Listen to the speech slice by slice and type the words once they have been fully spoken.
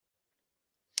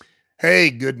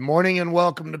Hey, good morning and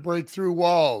welcome to Breakthrough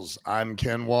Walls. I'm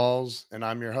Ken Walls and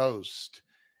I'm your host.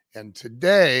 And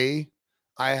today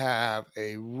I have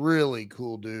a really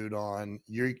cool dude on.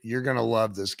 You're going to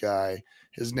love this guy.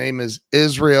 His name is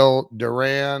Israel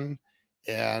Duran,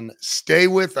 and stay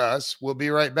with us. We'll be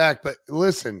right back. But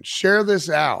listen, share this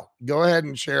out. Go ahead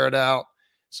and share it out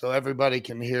so everybody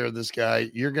can hear this guy.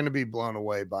 You're going to be blown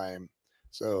away by him.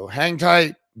 So hang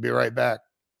tight. Be right back.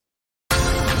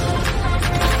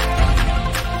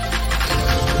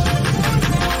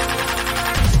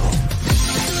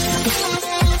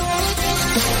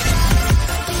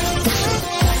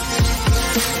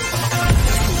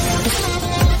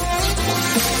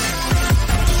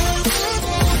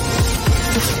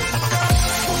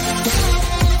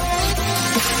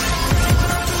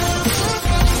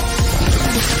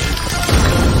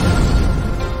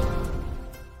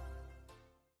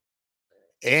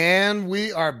 And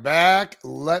we are back.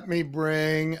 Let me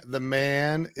bring the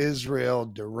man, Israel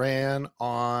Duran,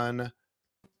 on.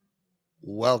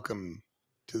 Welcome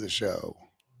to the show.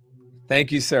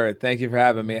 Thank you, sir. Thank you for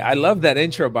having me. I love that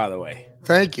intro, by the way.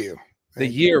 Thank you. The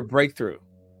year breakthrough.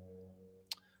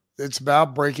 It's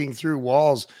about breaking through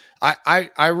walls.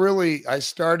 I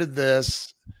started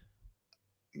this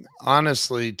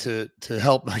honestly to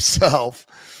help myself.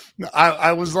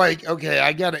 I was like, okay,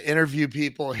 I got to interview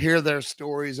people, hear their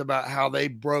stories about how they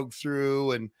broke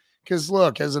through. And because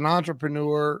look, as an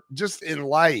entrepreneur, just in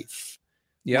life,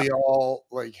 we all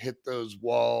like hit those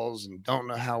walls and don't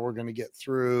know how we're going to get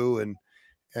through.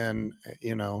 And,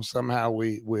 you know, somehow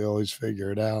we always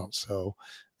figure it out. So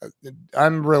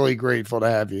I'm really grateful to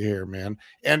have you here, man.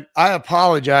 And I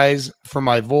apologize for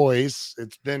my voice.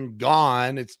 It's been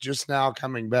gone. It's just now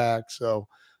coming back. So,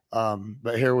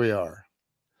 but here we are.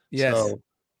 Yes.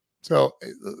 So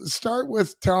start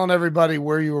with telling everybody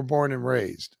where you were born and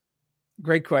raised.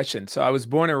 Great question. So I was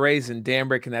born and raised in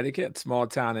Danbury, Connecticut, small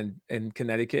town in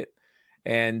Connecticut.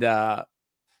 And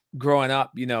growing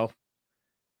up, you know,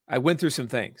 I went through some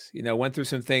things,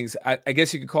 I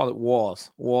guess you could call it walls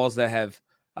that have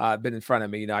been in front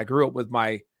of me. You know, I grew up with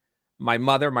my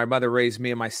mother. My mother raised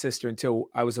me and my sister until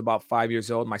I was about 5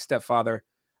 years old. My stepfather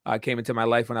came into my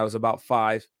life when I was about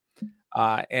 5.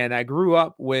 And I grew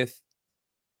up with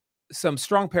some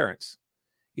strong parents,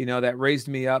 you know, that raised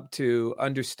me up to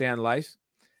understand life.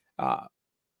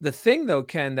 The thing, though,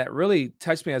 Ken, that really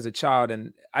touched me as a child,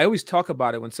 and I always talk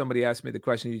about it when somebody asks me the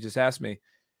question you just asked me,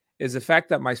 is the fact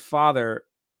that my father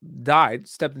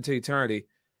stepped into eternity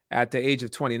at the age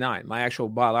of 29, my actual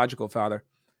biological father.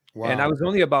 Wow. And I was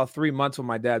only about 3 months when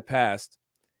my dad passed.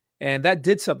 And that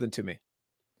did something to me.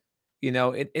 You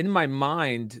know, in my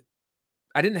mind,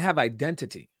 I didn't have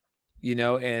identity, you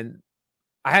know, and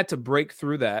I had to break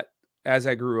through that as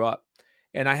I grew up,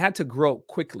 and I had to grow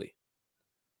quickly.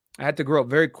 I had to grow up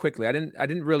very quickly. I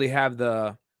didn't really have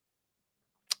the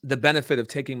benefit of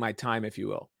taking my time, if you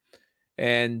will.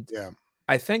 And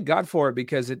I thank God for it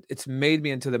because it's made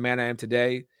me into the man I am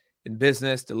today in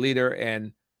business, the leader,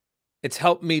 and it's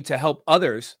helped me to help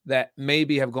others that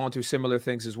maybe have gone through similar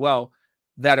things as well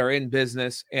that are in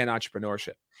business and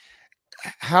entrepreneurship.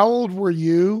 How old were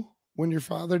you when your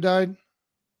father died?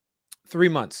 3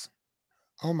 months.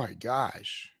 Oh my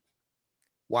gosh.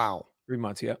 Wow. 3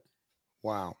 months. Yep.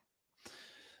 Wow.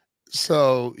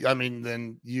 So, I mean,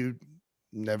 then you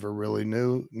never really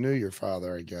knew your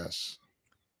father, I guess.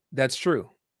 That's true.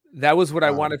 That was what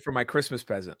I wanted for my Christmas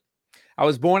present. I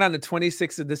was born on the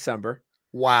 26th of December.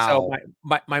 Wow. So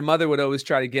my mother would always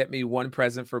try to get me one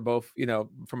present for both, you know,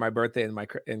 for my birthday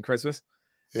and Christmas.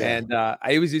 Yeah. And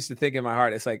I always used to think in my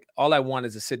heart, it's like, all I want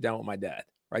is to sit down with my dad.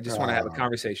 Right? I just want to have a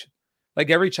conversation like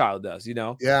every child does, you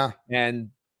know? Yeah.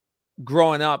 And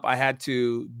growing up, I had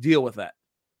to deal with that.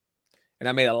 And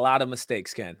I made a lot of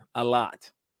mistakes, Ken, a lot.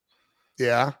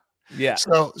 Yeah. Yeah.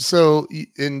 So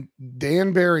in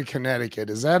Danbury, Connecticut,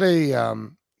 is that a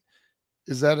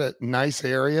nice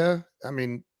area? I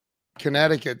mean,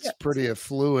 Connecticut's pretty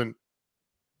affluent.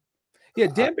 Yeah,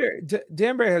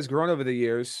 Danbury has grown over the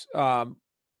years.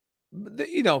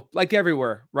 You know, like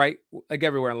everywhere, right? Like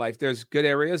everywhere in life, there's good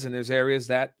areas and there's areas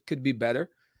that could be better.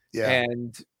 Yeah.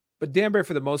 But Danbury,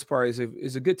 for the most part, is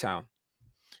a good town.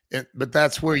 But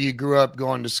that's where you grew up,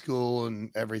 going to school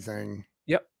and everything.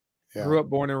 Yep. Yeah. Grew up,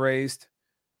 born and raised.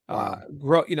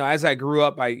 Wow. You know, as I grew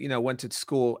up, I, you know, went to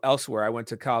school elsewhere. I went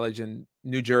to college in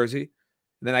New Jersey.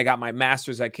 And then I got my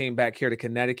master's. I came back here to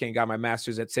Connecticut and got my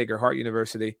master's at Sacred Heart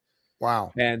University.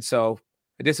 Wow. And so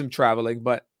I did some traveling,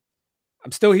 but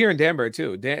I'm still here in Danbury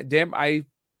too.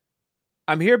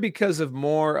 I'm here because of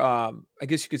more, I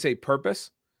guess you could say, purpose.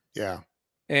 Yeah.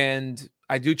 And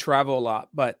I do travel a lot,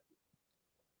 but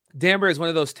Danbury is one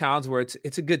of those towns where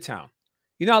it's a good town.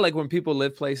 You know, like when people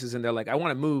live places and they're like, I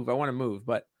want to move,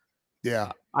 but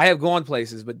Yeah. I have gone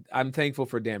places, but I'm thankful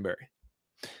for Danbury.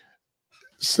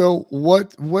 So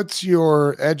what's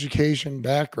your education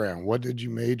background? What did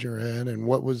you major in, and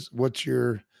what's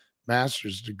your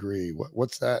master's degree?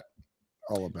 What's that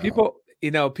all about?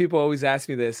 People always ask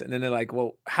me this, and then they're like,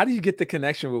 "Well, how do you get the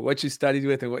connection with what you studied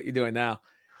with and what you're doing now?"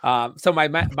 So my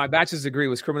bachelor's degree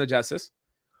was criminal justice,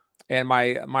 and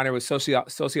my minor was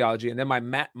sociology, and then my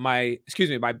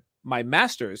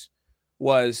master's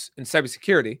was in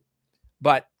cybersecurity.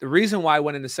 But the reason why I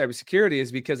went into cybersecurity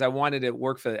is because I wanted to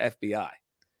work for the FBI.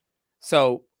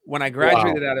 So when I Wow.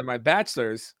 graduated out of my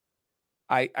bachelor's,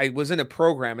 I was in a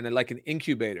program and like an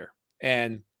incubator,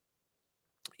 and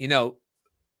you know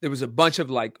there was a bunch of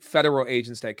like federal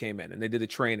agents that came in and they did the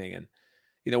training. And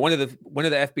one of the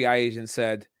FBI agents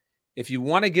said, if you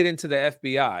want to get into the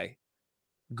FBI,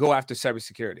 go after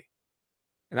cybersecurity.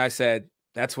 And I said,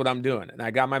 that's what I'm doing. And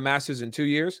I got my master's in 2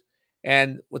 years.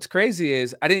 And what's crazy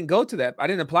is I didn't go to that. I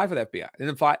didn't apply for the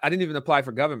FBI. I didn't even apply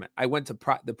for government. I went to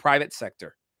the private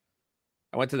sector.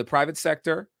 I went to the private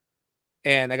sector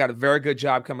and I got a very good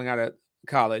job coming out of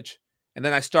college. And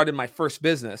then I started my first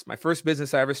business. My first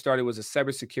business I ever started was a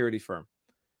cybersecurity firm.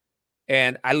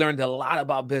 And I learned a lot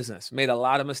about business, made a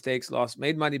lot of mistakes,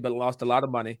 made money, but lost a lot of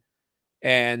money.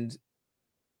 And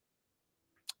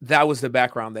that was the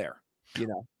background there.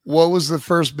 What was the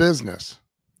first business?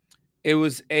 It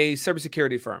was a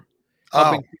cybersecurity firm Oh,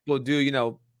 helping people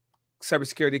do,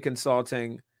 cybersecurity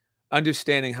consulting,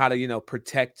 understanding how to,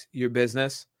 protect your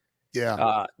business,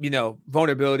 yeah.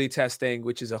 vulnerability testing,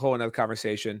 which is a whole another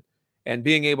conversation, and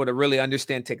being able to really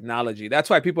understand technology. That's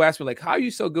why people ask me, like, how are you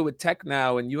so good with tech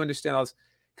now? And you understand all this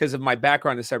because of my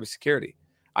background in cybersecurity.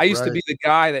 I used to Right. be the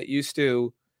guy that used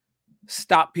to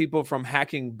stop people from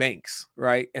hacking banks,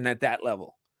 right? And at that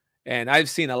level. And I've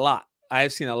seen a lot.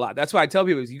 That's why I tell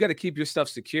people is you got to keep your stuff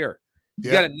secure.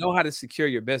 You got Yep. to know how to secure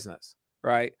your business,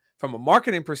 right? From a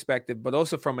marketing perspective, but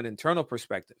also from an internal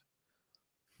perspective.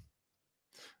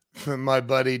 My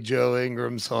buddy Joe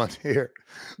Ingram's on here.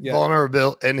 Yeah.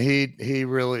 Vulnerable, and he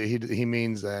really he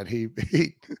means that.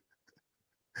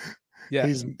 Yeah.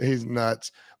 He's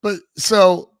nuts. But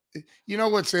so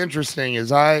what's interesting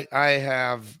is I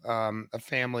have a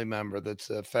family member that's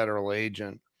a federal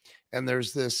agent, and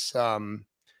there's this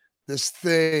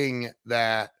thing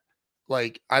that,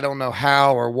 like, I don't know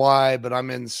how or why, but I'm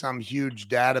in some huge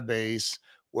database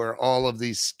where all of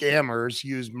these scammers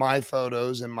use my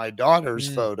photos and my daughter's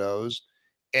Mm. photos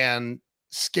and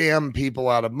scam people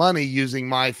out of money using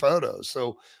my photos.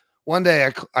 So one day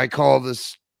I call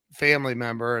this family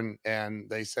member, and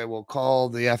they say, well, call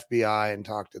the FBI and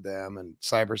talk to them and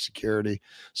cybersecurity.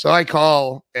 So I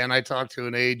call and I talk to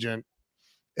an agent,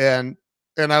 and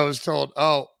I was told,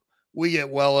 oh, we get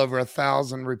well over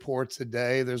 1,000 reports a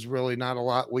day. There's really not a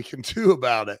lot we can do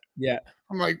about it. Yeah.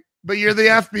 I'm like, but you're the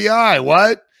FBI.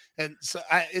 What? And so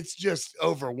it's just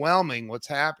overwhelming what's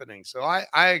happening. So I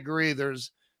agree.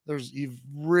 You've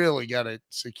really got to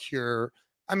secure.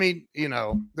 I mean,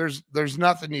 there's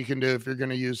nothing you can do if you're going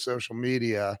to use social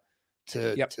media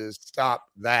to Yep. stop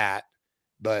that.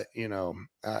 But it's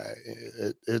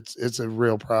a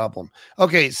real problem.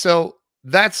 Okay, so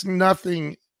that's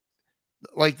nothing,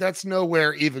 like, that's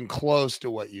nowhere even close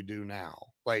to what you do now.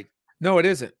 Like, No, it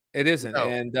isn't. It isn't. no,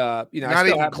 And I not still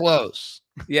even have. close.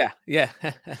 Yeah. Yeah.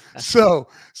 So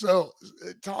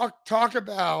talk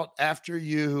about after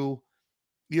you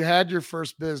had your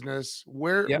first business,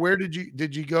 Yep. where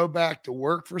did you go back to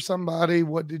work for somebody?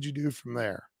 What did you do from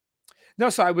there? No,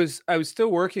 so I was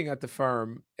still working at the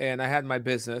firm and I had my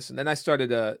business and then I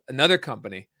started another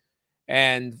company.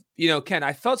 And Ken,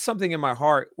 I felt something in my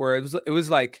heart where it was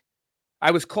like I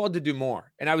was called to do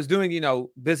more. And I was doing,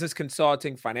 business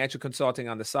consulting, financial consulting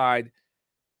on the side,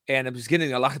 and I was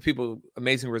getting a lot of people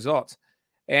amazing results.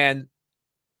 And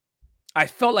I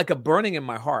felt like a burning in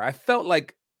my heart. I felt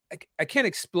like I can't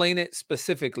explain it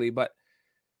specifically, but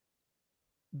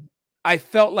I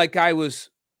felt like I was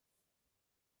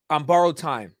on borrowed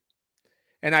time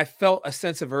and I felt a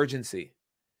sense of urgency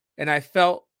and I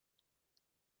felt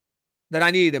that I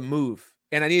needed to move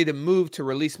and I needed to move to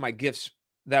release my gifts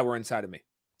that were inside of me.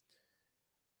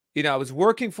 I was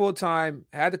working full time,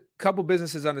 had a couple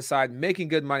businesses on the side, making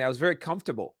good money. I was very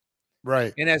comfortable.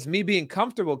 Right. And as me being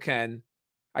comfortable, Ken,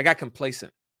 I got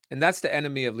complacent. And that's the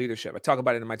enemy of leadership. I talk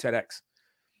about it in my TEDx.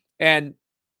 And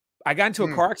I got into a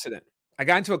Mm. car accident.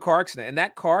 And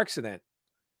that car accident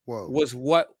Whoa. was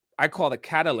what I call the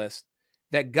catalyst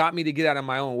that got me to get out of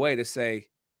my own way to say,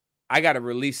 I got to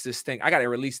release this thing. I got to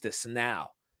release this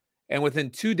now. And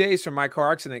within 2 days from my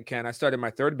car accident, Ken, I started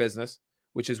my third business,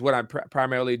 which is what I'm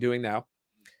primarily doing now.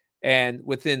 And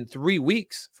within 3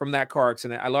 weeks from that car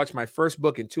accident, I launched my first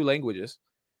book in 2 languages.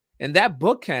 And that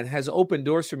book, Ken, has opened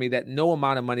doors for me that no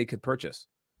amount of money could purchase.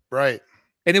 Right.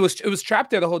 And it was trapped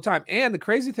there the whole time. And the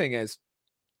crazy thing is,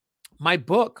 my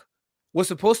book was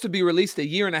supposed to be released a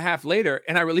year and a half later,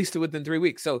 and I released it within 3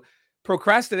 weeks. So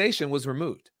procrastination was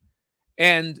removed.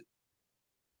 And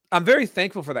I'm very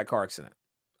thankful for that car accident.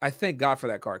 I thank God for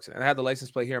that car accident. I had the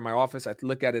license plate here in my office. I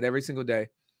look at it every single day.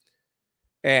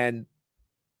 And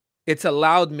it's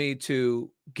allowed me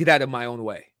to get out of my own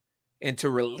way and to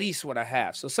release what I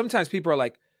have. So sometimes people are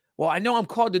like, well, I know I'm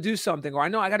called to do something, or I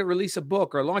know I got to release a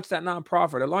book or launch that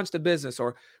nonprofit or launch the business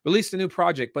or release a new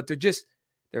project, but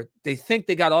they think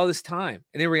they got all this time.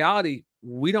 And in reality,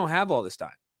 we don't have all this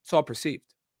time. It's all perceived.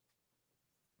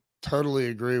 Totally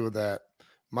agree with that.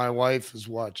 My wife is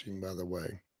watching, by the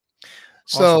way.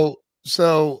 Awesome.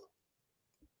 So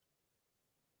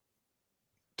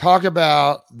talk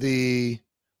about the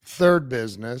third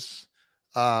business,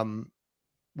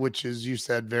 which is, you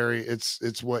said,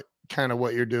 it's what kind of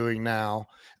what you're doing now.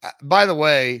 By the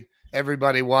way,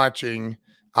 everybody watching,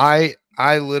 I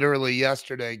literally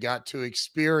yesterday got to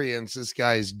experience this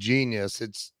guy's genius.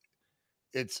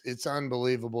 It's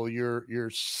unbelievable. You're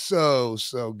so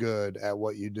good at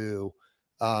what you do.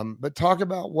 But talk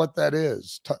about what that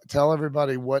is. Tell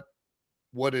everybody what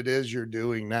it is you're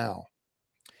doing now.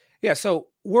 Yeah, so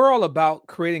we're all about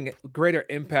creating greater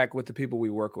impact with the people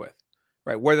we work with,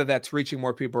 right? Whether that's reaching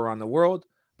more people around the world,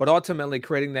 but ultimately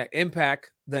creating that impact,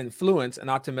 the influence, and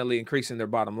ultimately increasing their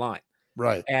bottom line.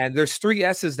 Right. And there's 3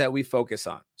 S's that we focus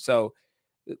on. So,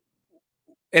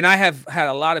 and I have had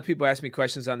a lot of people ask me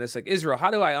questions on this, like, Israel, how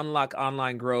do I unlock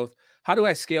online growth? How do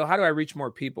I scale? How do I reach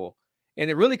more people? And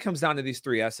it really comes down to these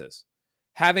 3 S's.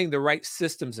 Having the right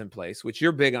systems in place, which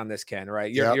you're big on this, Ken,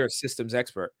 right? You're a systems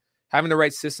expert. Having the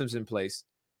right systems in place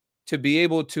to be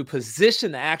able to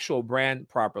position the actual brand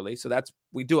properly. So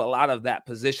we do a lot of that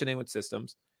positioning with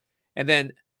systems. And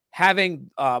then having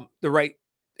the right,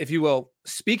 if you will,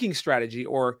 speaking strategy,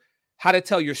 or how to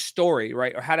tell your story,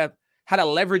 right? Or how to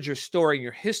leverage your story and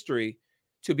your history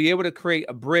to be able to create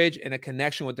a bridge and a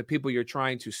connection with the people you're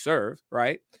trying to serve,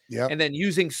 right? Yeah. And then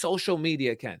using social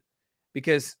media, Ken,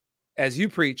 because as you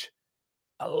preach,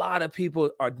 a lot of people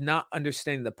are not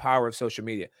understanding the power of social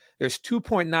media. There's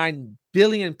 2.9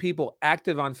 billion people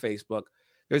active on Facebook.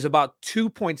 There's about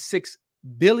 2.6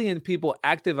 billion people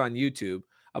active on YouTube,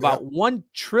 about 1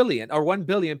 trillion or 1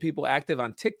 billion people active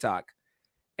on TikTok.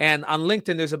 And on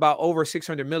LinkedIn, there's about over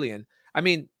 600 million. I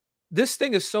mean, this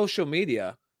thing of social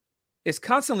media is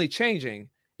constantly changing.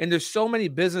 And there's so many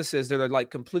businesses that are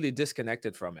like completely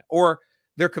disconnected from it, or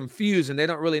they're confused and they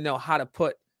don't really know how to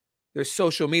put their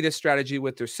social media strategy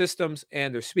with their systems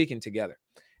and their speaking together.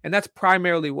 And that's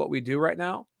primarily what we do right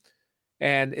now.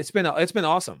 And it's been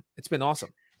awesome. It's been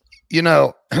awesome. You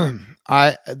know,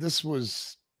 this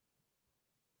was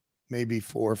maybe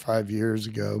 4 or 5 years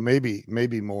ago, maybe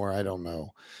more. I don't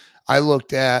know. I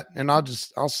looked at, and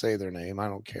I'll say their name. I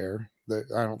don't care.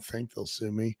 I don't think they'll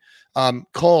sue me.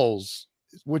 Kohl's,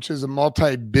 which is a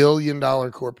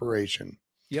multi-billion-dollar corporation.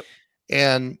 Yep.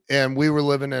 And we were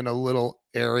living in a little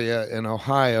area in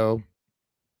Ohio,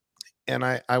 and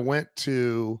I went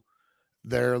to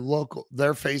their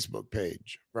Facebook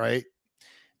page, right?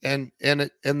 And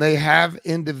they have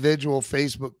individual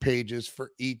Facebook pages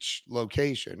for each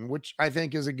location, which I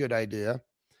think is a good idea.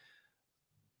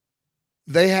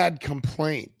 They had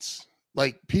complaints,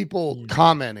 like people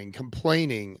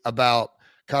complaining about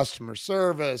customer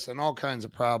service and all kinds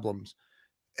of problems.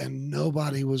 And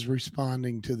nobody was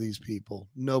responding to these people.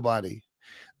 Nobody.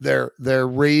 Their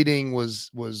rating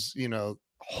was,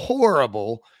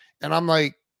 horrible. And I'm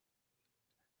like,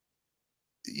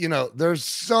 there's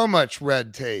so much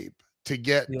red tape to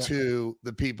get to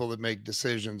the people that make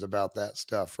decisions about that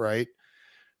stuff, right?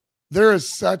 There is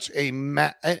such a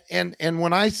and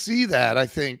when I see that, I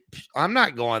think, I'm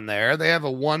not going there. They have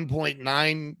a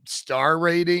 1.9 star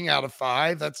rating out of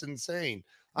 5. That's insane.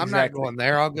 I'm not going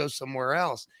there. I'll go somewhere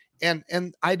else.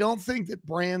 And I don't think that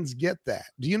brands get that.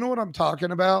 Do you know what I'm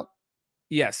talking about?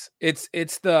 Yes. It's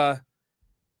the,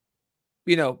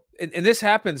 and this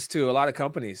happens to a lot of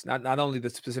companies, not only the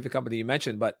specific company you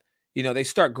mentioned, but, they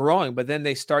start growing, but then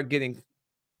they start getting,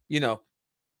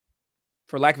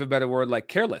 for lack of a better word, like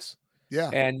careless. Yeah.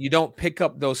 And you don't pick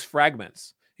up those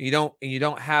fragments. You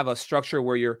don't have a structure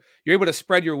where you're able to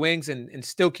spread your wings and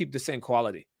still keep the same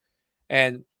quality.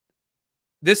 And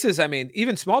this is,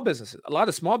 even small businesses, a lot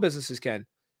of small businesses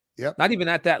not even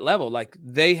at that level. Like,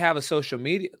 they have a social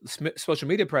media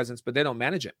presence, but they don't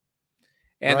manage it.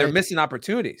 And they're missing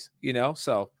opportunities,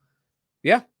 so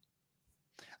yeah.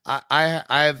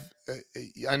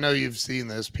 I know you've seen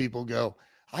this. People go,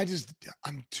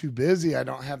 I'm too busy. I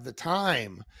don't have the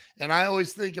time. And I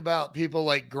always think about people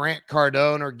like Grant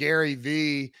Cardone or Gary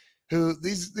V, who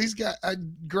these guys.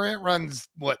 Grant runs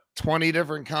what 20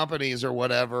 different companies or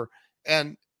whatever,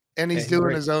 and Yeah, he's he's doing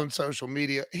great. his own social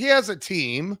media. He has a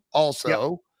team Yep.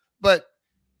 also, but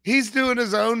he's doing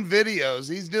his own videos.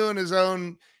 He's doing his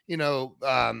own,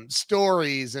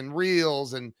 stories and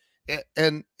reels and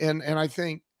I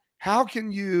think, how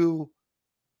can you,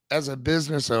 as a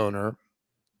business owner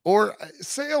or a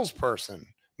salesperson,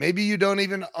 maybe you don't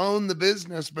even own the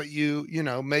business, but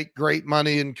make great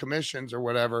money in commissions or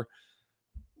whatever.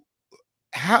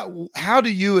 How do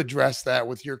you address that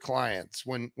with your clients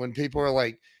when people are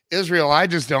like, Israel, I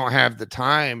just don't have the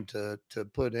time to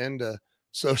put into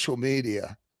social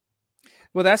media?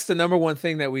 Well, that's the number one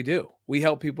thing that we do. We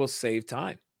help people save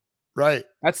time. Right.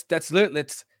 Let's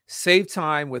save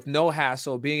time with no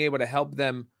hassle, being able to help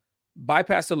them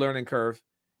bypass the learning curve.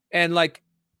 And like,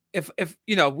 if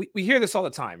we hear this all the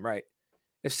time, right?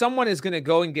 If someone is going to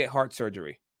go and get heart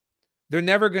surgery, they're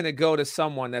never going to go to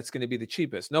someone that's going to be the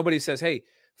cheapest. Nobody says, "Hey,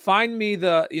 find me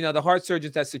the heart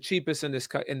surgeon that's the cheapest in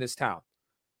this town."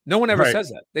 No one ever Right. says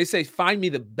that. They say, "Find me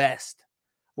the best."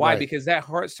 Why? Right. Because that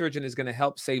heart surgeon is going to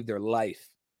help save their life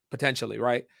potentially,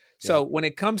 right? Yeah. So when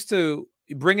it comes to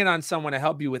bringing on someone to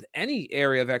help you with any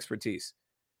area of expertise,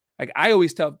 like I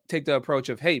always take the approach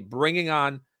of, hey, bringing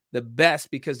on the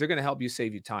best because they're going to help you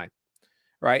save you time,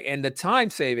 right? And the time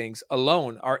savings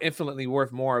alone are infinitely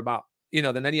worth more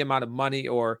than any amount of money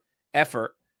or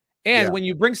effort. And Yeah. when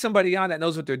you bring somebody on that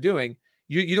knows what they're doing,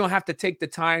 you don't have to take the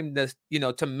time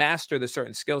to master the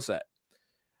certain skill set.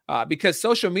 Because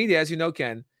social media, as you know,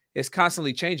 Ken, is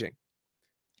constantly changing.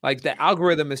 Like the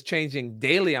algorithm is changing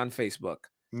daily on Facebook.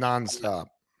 Nonstop.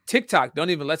 TikTok,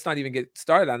 let's not even get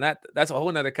started on that. That's a whole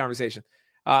nother conversation.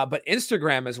 But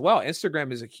Instagram as well.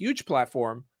 Instagram is a huge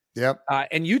platform. Yep.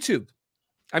 And YouTube.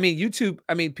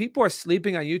 People are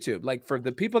sleeping on YouTube. Like for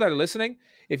the people that are listening,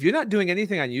 if you're not doing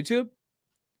anything on YouTube,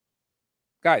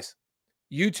 guys,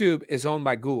 YouTube is owned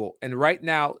by Google. And right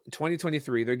now,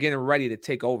 2023, they're getting ready to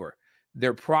take over.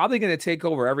 They're probably going to take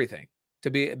over everything, to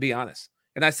be honest.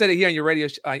 And I said it here on your radio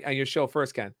on your show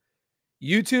first, Ken.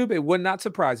 YouTube, it would not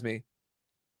surprise me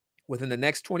within the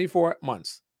next 24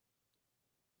 months,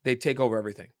 they take over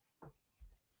everything.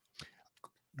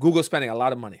 Google's spending a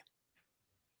lot of money.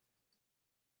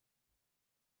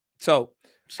 So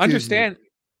understand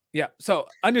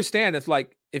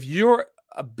if you're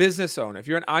a business owner, if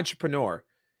you're an entrepreneur,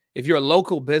 if you're a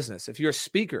local business, if you're a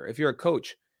speaker, if you're a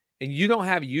coach, and you don't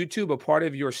have YouTube a part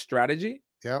of your strategy,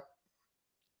 Yep.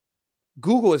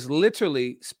 Google is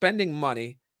literally spending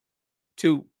money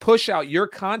to push out your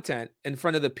content in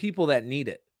front of the people that need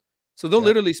it. So they'll Yep.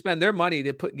 literally spend their money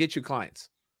to get you clients.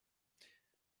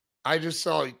 I just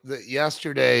saw that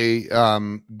yesterday.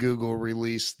 Google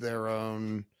released their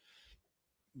own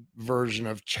version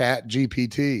of Chat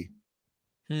GPT,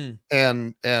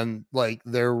 and like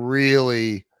they're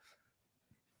really.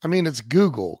 I mean, it's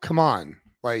Google. Come on,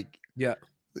 like Yeah.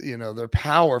 they're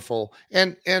powerful.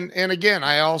 And again,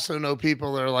 I also know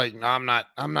people that are like, no,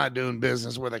 I'm not doing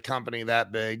business with a company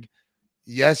that big.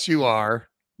 Yes, you are.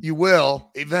 You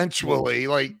will eventually.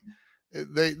 Like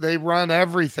they run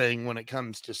everything when it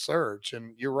comes to search.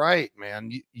 And you're right,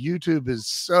 man. YouTube is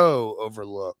so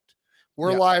overlooked.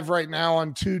 We're live right now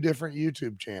on 2 different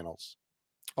YouTube channels.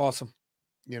 Awesome.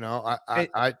 Yeah.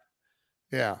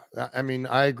 I mean,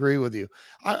 I agree with you.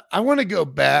 I want to go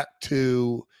back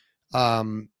to, I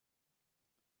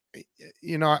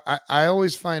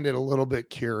always find it a little bit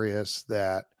curious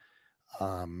that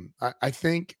I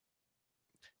think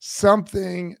some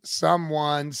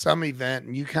event,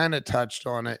 and you kind of touched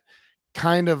on it,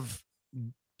 kind of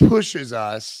pushes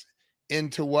us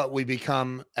into what we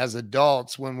become as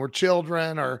adults when we're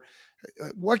children. Or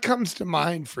what comes to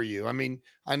mind for you? I mean,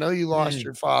 I know you lost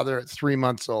your father at 3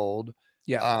 months old.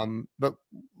 Yeah. But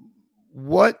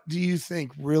what do you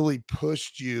think really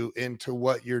pushed you into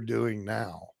what you're doing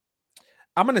now?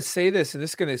 I'm going to say this, and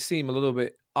this is going to seem a little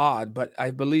bit odd, but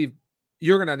I believe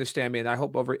you're going to understand me, and I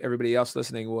hope everybody else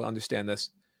listening will understand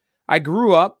this. I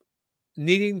grew up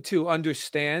needing to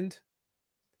understand,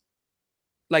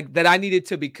 like, that I needed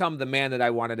to become the man that I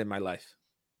wanted in my life.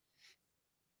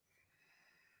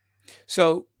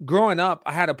 So growing up,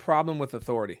 I had a problem with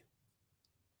authority.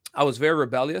 I was very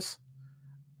rebellious.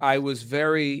 I was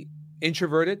very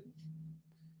introverted.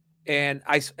 And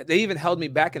they even held me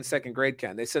back in second grade,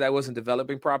 Ken. They said I wasn't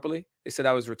developing properly. They said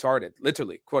I was retarded,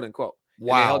 literally, quote unquote.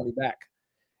 Wow. And they held me back.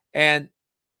 And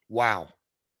wow.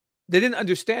 they didn't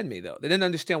understand me though. They didn't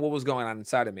understand what was going on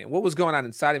inside of me. And what was going on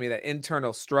inside of me, that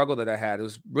internal struggle that I had, it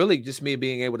was really just me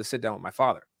being able to sit down with my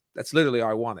father. That's literally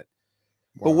all I wanted.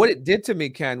 But Wow. what it did to me,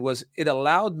 Ken, was it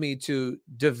allowed me to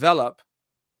develop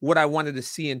what I wanted to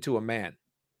see into a man.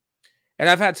 And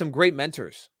I've had some great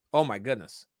mentors. Oh my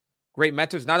goodness. Great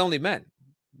mentors, not only men,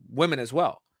 women as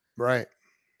well. Right.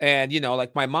 And,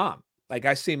 like my mom, like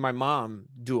I seen my mom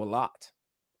do a lot.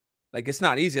 Like it's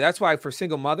not easy. That's why for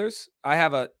single mothers, I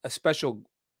have a special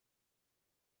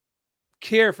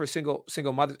care for single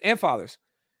mothers and fathers,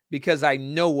 because I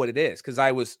know what it is, because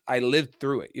I lived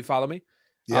through it. You follow me?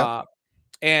 Yep. Uh,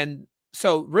 and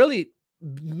so really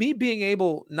me being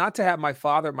able not to have my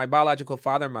father, my biological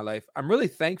father in my life, I'm really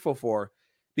thankful for,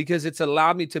 because it's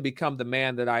allowed me to become the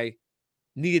man that I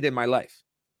needed in my life.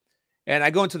 And I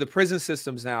go into the prison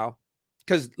systems now,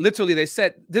 because literally this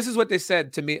is what they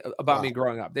said to me about Wow. me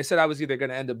growing up. They said I was either going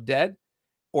to end up dead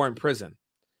or in prison.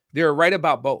 They were right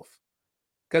about both,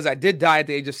 because I did die at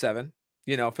the age of 7.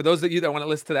 For those of you that want to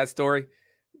listen to that story,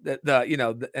 and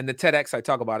the TEDx, I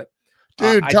talk about it.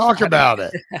 Dude, I talk had about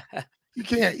it. You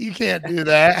can't do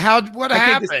that. What I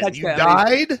can't just happened? touch You that. I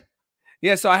mean, died?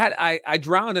 yeah. So I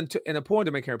drowned in a pool in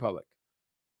Dominican Republic.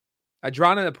 I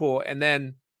drowned in a pool, and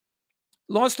then,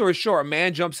 long story short, a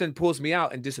man jumps in, pulls me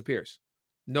out, and disappears.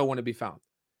 No one to be found.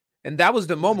 And that was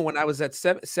the moment when I was at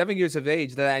 7 years of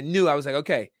age that I knew. I was like,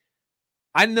 okay,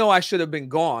 I know I should have been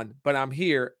gone, but I'm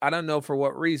here. I don't know for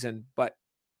what reason, but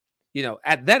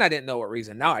at then I didn't know what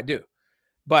reason. Now I do.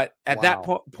 But at that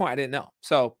Wow. point I didn't know.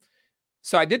 So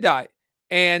I did die,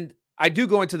 and I do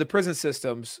go into the prison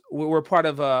systems. We're part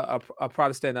of a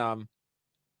Protestant,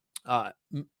 uh,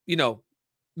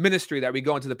 ministry, that we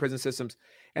go into the prison systems,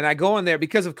 and I go in there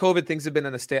because of COVID. Things have been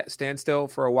on a standstill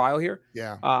for a while here.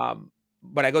 Yeah.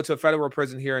 But I go to a federal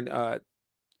prison here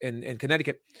in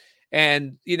Connecticut,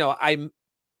 and I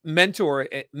mentor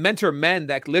men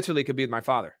that literally could be my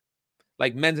father,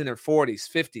 like men in their 40s,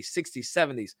 50s, 60s,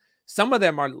 70s. Some of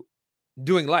them are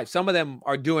doing life. Some of them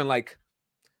are doing like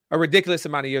a ridiculous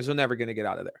amount of years. They're never going to get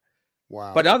out of there.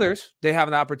 Wow. But others, they have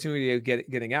an opportunity of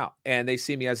getting out, and they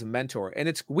see me as a mentor. And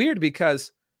it's weird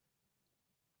because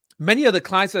many of the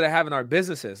clients that I have in our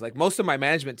businesses, like most of my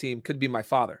management team, could be my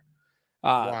father.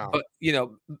 Wow. But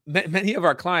many of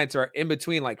our clients are in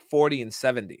between like 40 and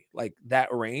 70, like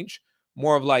that range,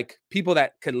 more of like people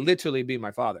that could literally be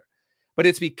my father. But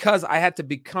it's because I had to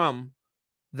become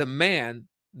the man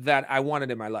that I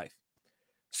wanted in my life.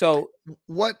 So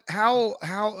How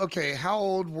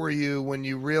old were you when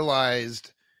you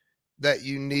realized that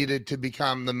you needed to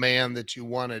become the man that you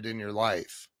wanted in your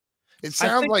life? It I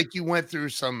sounds think, like you went through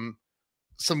some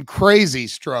crazy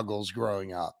struggles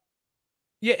growing up.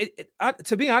 yeah,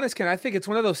 to be honest, Ken, I think it's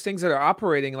one of those things that are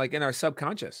operating like in our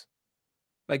subconscious.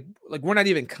 Like we're not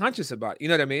even conscious about it. You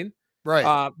know what I mean?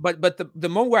 Right. But the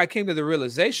moment where I came to the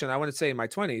realization, I want to say in my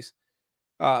 20s,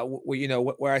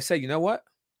 where I said, you know what,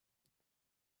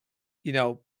 you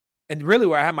know, and really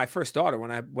where I had my first daughter,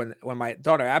 when my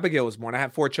daughter Abigail was born. I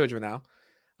have 4 children now.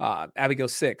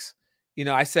 Abigail's 6.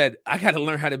 I said I got to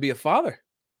learn how to be a father.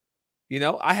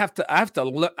 I have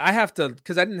to,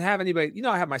 because I didn't have anybody.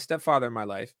 I have my stepfather in my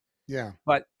life, Yeah.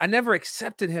 but I never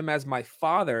accepted him as my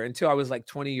father until I was like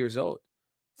 20 years old.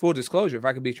 Full disclosure, if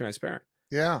I could be transparent,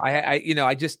 Yeah.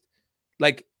 I just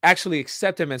like actually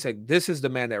accept him and say, this is the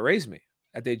man that raised me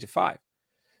at the age of 5.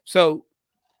 So,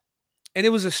 and it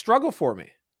was a struggle for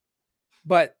me.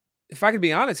 But if I could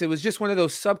be honest, it was just one of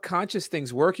those subconscious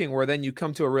things working, where then you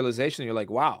come to a realization and you're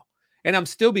like, wow. And I'm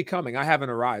still becoming. I haven't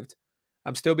arrived.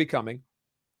 I'm still becoming,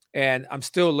 and I'm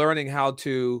still learning how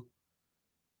to,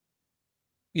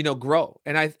 grow.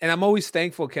 And I'm always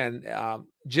thankful, Ken.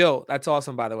 Jill, that's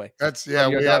awesome, by the way. That's Love yeah,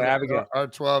 your we daughter, have Abigail. our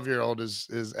 12-year-old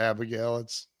is Abigail.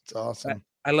 It's I, awesome.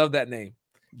 I love that name.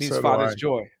 Means So do father's I.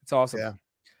 joy. It's awesome. Yeah.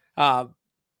 Um,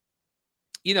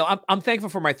 I'm thankful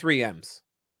for my 3 M's.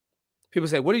 People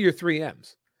say, what are your 3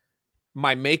 M's?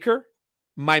 My maker,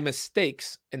 my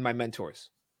mistakes, and my mentors.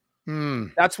 Hmm.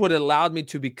 That's what allowed me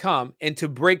to become and to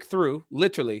break through,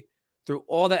 literally, through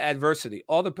all the adversity,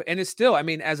 and it's still, I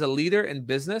mean, as a leader in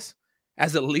business,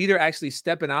 as a leader actually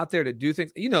stepping out there to do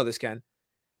things, this, Ken.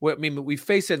 I mean, we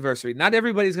face adversity. Not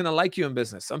everybody's going to like you in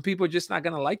business. Some people are just not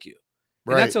going to like you,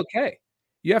 and Right. that's okay.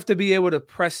 You have to be able to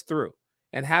press through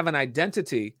and have an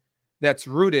identity that's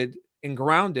rooted and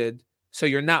grounded, so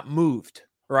you're not moved,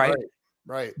 right? Right.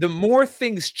 Right. The more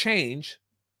things change,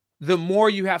 the more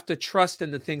you have to trust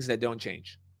in the things that don't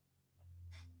change.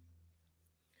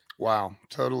 Wow.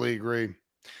 Totally agree.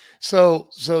 So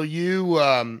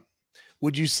you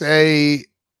would you say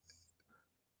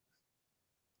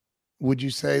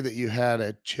that you had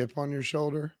a chip on your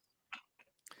shoulder?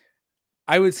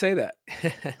 I would say that.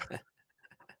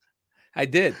 I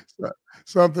did.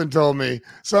 Something told me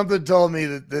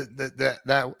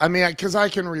that I mean, because I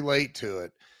can relate to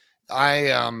it.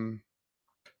 I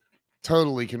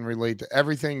totally can relate to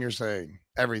everything you're saying.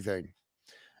 Everything.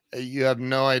 You have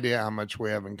no idea how much we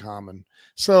have in common.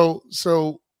 So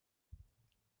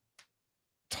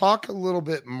talk a little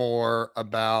bit more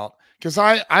about, because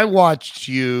I watched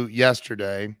you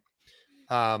yesterday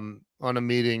on a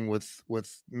meeting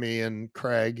with me and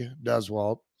Craig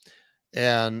Deswalt,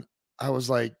 and I was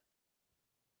like,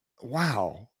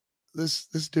 wow, this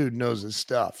dude knows his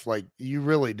stuff. Like, you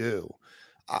really do.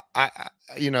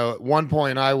 At one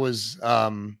point I was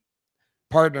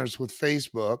partners with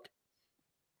Facebook,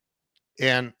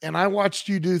 and I watched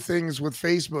you do things with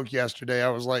Facebook yesterday. I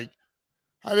was like,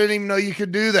 I didn't even know you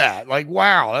could do that. Like,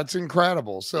 wow, that's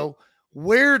incredible. So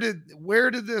where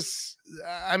did this,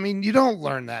 I mean, you don't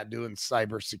learn that doing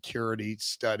cybersecurity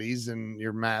studies in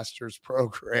your master's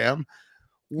program.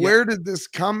 Yep. Where did this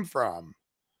come from?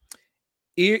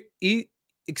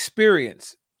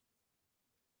 Experience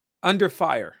under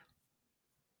fire,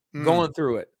 going Mm,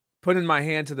 through it, putting my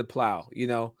hand to the plow,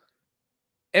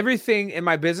 everything in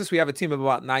my business. We have a team of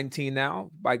about 19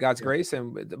 now, by God's yeah, grace,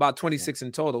 and about yeah, 26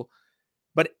 in total.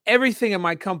 But everything in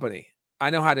my company,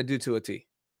 I know how to do to a T,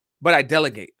 but I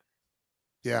delegate.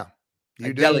 yeah, I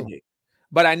you do. delegate.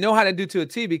 But I know how to do to a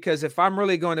T, because if I'm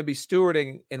really going to be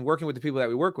stewarding and working with the people that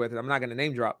we work with, and I'm not going to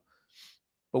name drop,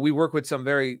 but we work with some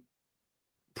very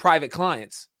private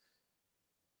clients,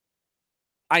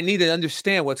 I need to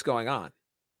understand what's going on,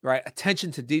 right?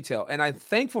 Attention to detail. And I'm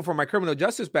thankful for my criminal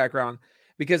justice background,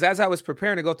 because as I was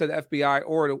preparing to go to the FBI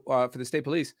or for the state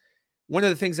police, one of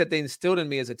the things that they instilled in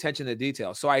me is attention to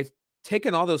detail. So I've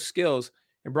taken all those skills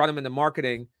and brought them into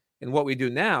marketing and what we do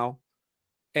now,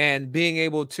 and being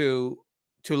able to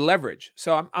leverage.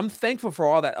 So I'm thankful for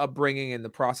all that upbringing and the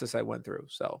process I went through.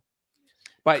 So,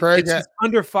 but Craig, it's just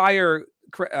under fire,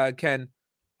 Ken,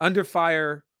 under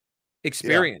fire yeah,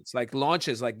 experience, like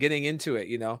launches, like getting into it,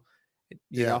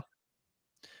 yeah.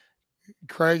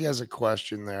 Craig has a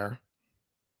question there.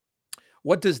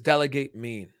 What does delegate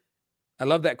mean? I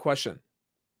love that question.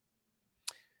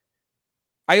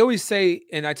 I always say,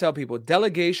 and I tell people,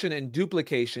 delegation and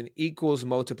duplication equals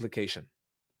multiplication.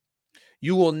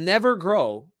 You will never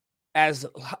grow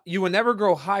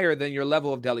higher than your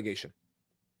level of delegation.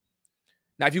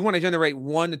 Now, if you want to generate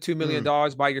 $1 to $2 million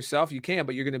by yourself, you can,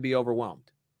 but you're going to be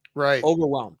overwhelmed. Right.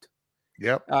 Overwhelmed.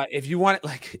 Yep. If you want it,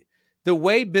 like, the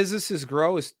way businesses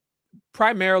grow is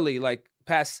primarily, like,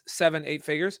 past 7-8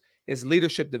 figures, is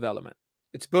leadership development.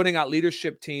 It's building out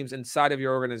leadership teams inside of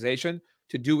your organization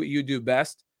to do what you do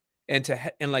best, and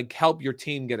like help your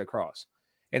team get across.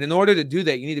 And in order to do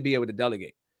that, you need to be able to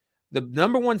delegate. The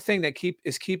number one thing that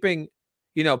keeping,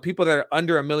 people that are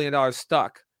under $1 million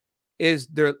stuck is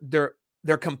their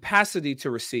capacity to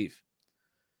receive,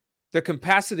 their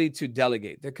capacity to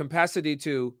delegate, their capacity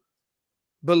to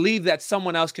believe that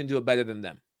someone else can do it better than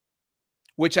them,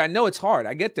 which I know it's hard.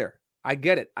 I get there. I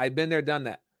get it. I've been there, done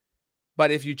that.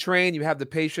 But if you train, you have the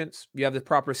patience, you have the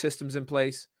proper systems in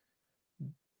place,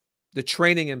 the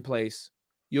training in place,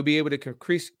 you'll be able to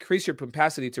increase your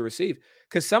capacity to receive.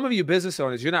 Because some of you business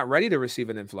owners, you're not ready to receive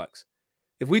an influx.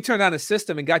 If we turned on a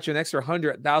system and got you an extra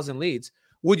 100,000 leads,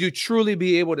 would you truly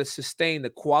be able to sustain the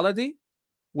quality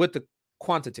with the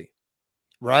quantity?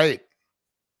 Right.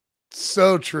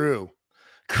 So true.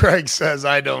 Craig says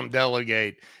I don't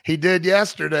delegate. He did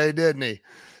yesterday, didn't he?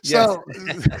 Yes.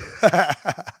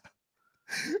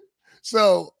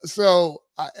 So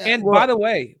And by the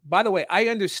way, I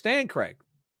understand, Craig.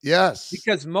 Yes.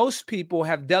 Because most people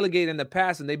have delegated in the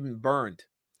past and they've been burned.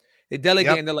 They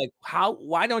delegate and they're like,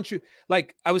 why don't you,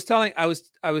 like, I think I was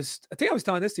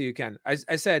telling this to you, Ken.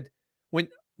 I said, when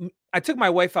I took my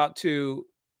wife out to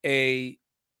a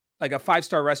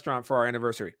 5-star restaurant for our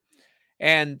anniversary,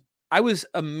 and I was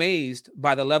amazed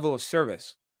by the level of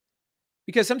service,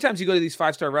 because sometimes you go to these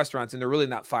 5-star restaurants and they're really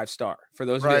not 5-star, for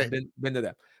those of you that have been to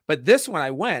them. But this one,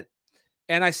 I went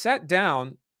and I sat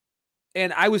down,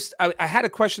 and I had a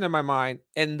question in my mind,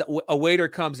 and a waiter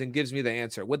comes and gives me the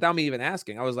answer without me even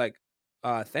asking. I was like,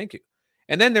 thank you.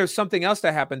 And then there's something else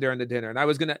that happened during the dinner, and I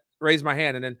was going to raise my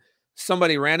hand, and then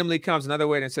somebody randomly comes, another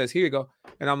waiter, and says, here you go.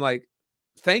 And I'm like,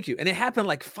 thank you. And it happened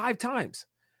like 5 times.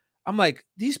 I'm like,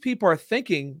 these people are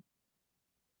thinking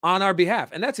on our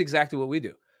behalf. And that's exactly what we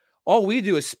do. All we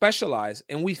do is specialize,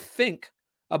 and we think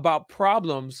about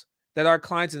problems that our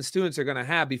clients and students are going to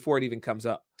have before it even comes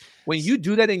up. When you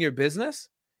do that in your business,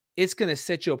 it's going to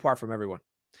set you apart from everyone.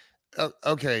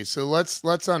 Okay, so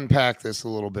let's unpack this a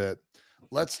little bit.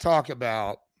 Let's talk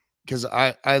about, because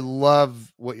I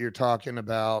love what you're talking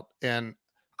about, and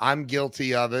I'm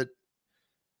guilty of it.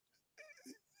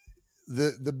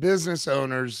 The business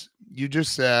owners, you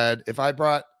just said, if I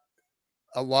brought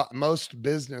most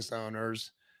business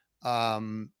owners,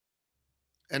 um,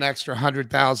 an extra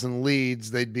 100,000 leads,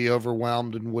 they'd be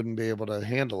overwhelmed and wouldn't be able to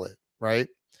handle it, right?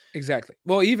 Exactly.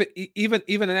 Well, even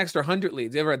an extra 100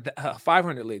 leads, ever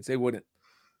 500 leads, they wouldn't.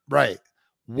 Right.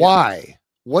 Yeah. Why?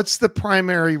 What's the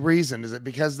primary reason? Is it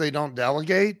because they don't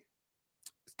delegate?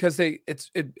 Because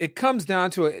it comes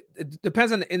down to it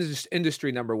depends on the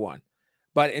industry, number one.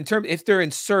 But if they're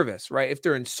in service, right? If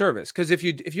they're in service, because if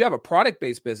you have a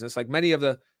product-based business, like many of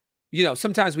the,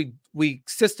 sometimes we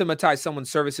systematize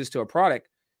someone's services to a product,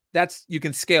 you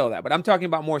can scale that. But I'm talking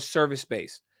about more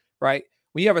service-based, right?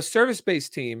 When you have a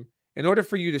service-based team, in order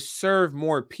for you to serve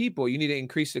more people, you need to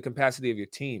increase the capacity of your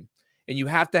team. And you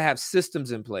have to have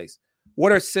systems in place.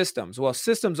 What are systems? Well,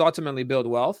 systems ultimately build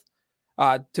wealth.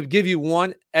 To give you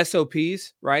one,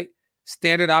 SOPs, right?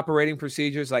 Standard operating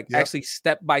procedures, like actually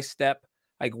step by step,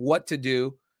 like what to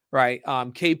do, right?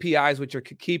 KPIs, which are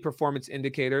key performance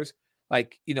indicators.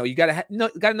 Like, you got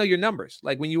to know your numbers.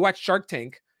 Like when you watch Shark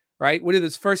Tank, right? What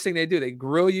is the first thing they do? They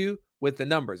grill you with the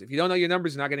numbers. If you don't know your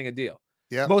numbers, you're not getting a deal.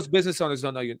 Yeah. Most business owners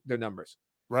don't know their numbers.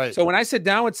 Right. So when I sit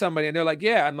down with somebody and they're like,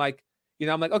 yeah, I'm like,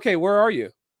 okay, where are you?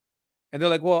 And they're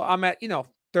like, well, I'm at,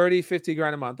 30, 50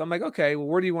 grand a month. I'm like, okay, well,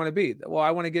 where do you want to be? Well,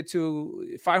 I want to get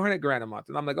to 500 grand a month.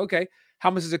 And I'm like, okay, how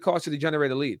much does it cost you to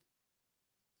generate a lead?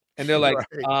 And they're like,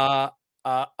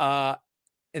 and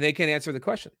they can't answer the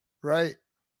question. Right.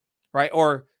 Right.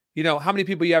 Or, how many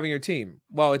people you have in your team?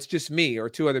 Well, it's just me or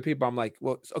two other people. I'm like,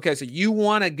 well, okay, so you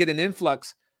want to get an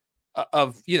influx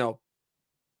of,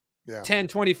 10,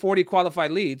 20, 40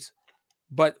 qualified leads.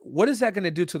 But what is that going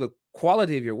to do to the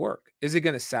quality of your work? Is it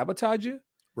going to sabotage you?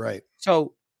 Right.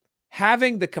 So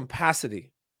having the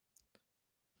capacity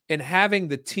and having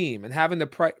the team and having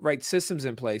the right systems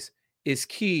in place is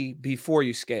key before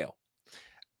you scale.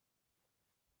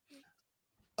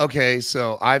 Okay,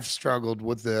 so I've struggled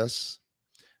with this.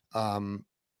 I've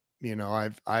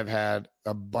had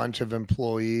a bunch of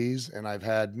employees and I've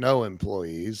had no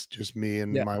employees, just me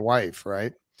and my wife,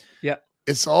 right? Yeah.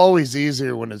 It's always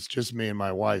easier when it's just me and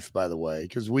my wife, by the way,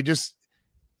 because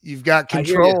you've got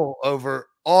control over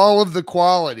all of the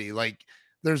quality. Like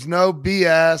there's no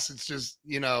BS. It's just,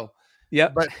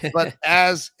 but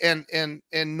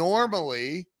and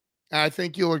normally, and I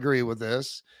think you'll agree with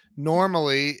this,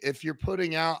 normally, if you're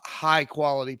putting out high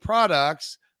quality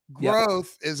products,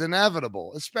 growth is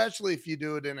inevitable, especially if you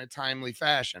do it in a timely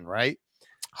fashion, right?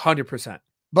 100%.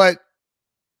 But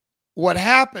what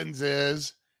happens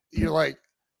is you're like,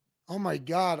 oh my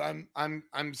God,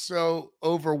 I'm so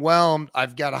overwhelmed.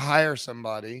 I've got to hire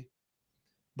somebody,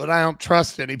 but I don't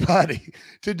trust anybody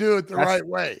to do it the right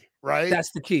way. Right.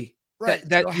 That's the key. Right.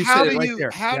 That So you said it right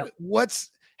there.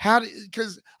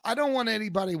 Because I don't want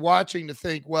anybody watching to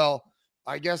think, well,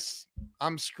 I guess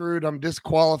I'm screwed. I'm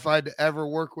disqualified to ever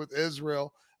work with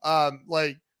Israel.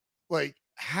 Like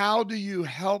how do you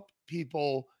help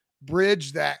people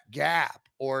bridge that gap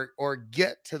or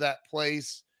get to that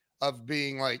place of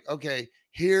being like, okay,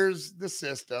 here's the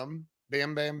system,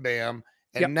 bam, bam, bam.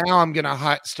 And now I'm going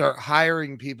to start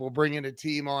hiring people, bringing a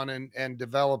team on and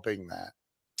developing that.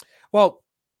 Well,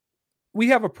 we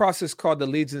have a process called the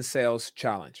Leads and Sales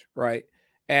Challenge, right?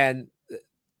 And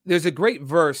there's a great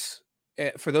verse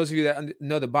for those of you that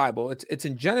know the Bible. It's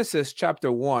in Genesis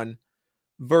chapter 1,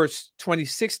 verse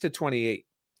 26 to 28.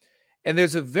 And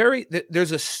there's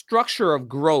a structure of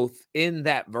growth in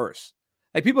that verse.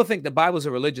 Like people think the Bible is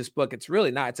a religious book. It's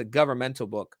really not. It's a governmental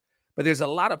book. But there's a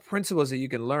lot of principles that you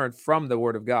can learn from the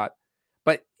Word of God.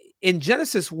 But in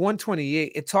Genesis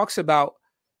 1:28, it talks about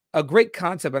a great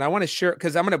concept. And I want to share,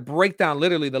 because I'm going to break down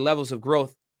literally the levels of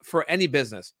growth for any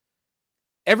business.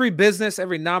 Every business,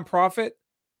 every nonprofit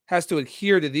has to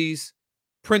adhere to these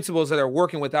principles that are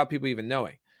working without people even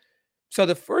knowing. So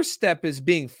the first step is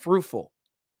being fruitful.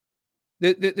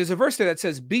 There's a verse there that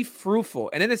says, be fruitful.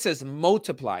 And then it says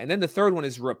multiply. And then the third one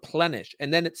is replenish.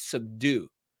 And then it's subdue,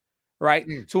 right?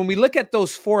 So when we look at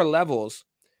those four levels,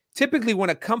 typically when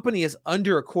a company is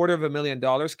under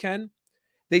 $250,000, Ken,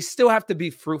 they still have to be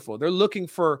fruitful. They're looking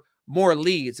for more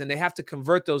leads and they have to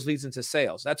convert those leads into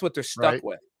sales. That's what they're stuck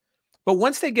with. But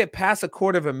once they get past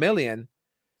 $250,000,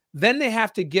 then they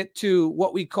have to get to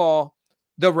what we call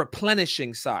the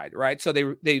replenishing side, right? So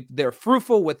they're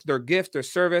fruitful with their gift, their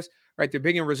service, right? They're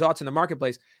bringing results in the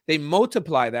marketplace. They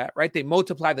multiply that, right? They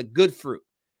multiply the good fruit,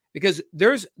 because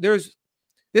this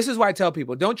is why I tell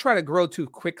people, don't try to grow too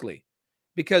quickly,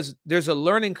 because there's a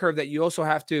learning curve that you also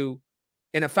have to,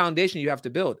 in a foundation you have to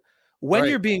build. When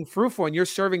you're being fruitful and you're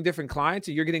serving different clients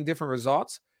and you're getting different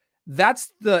results,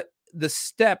 that's the the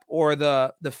step or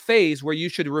the phase where you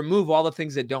should remove all the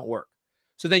things that don't work.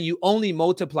 So then you only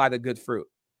multiply the good fruit.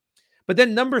 But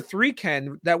then number 3,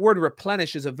 Ken, that word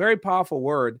replenish is a very powerful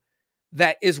word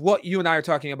that is what you and I are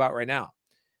talking about right now.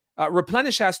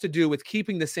 Replenish has to do with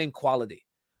keeping the same quality,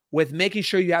 with making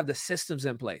sure you have the systems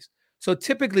in place. So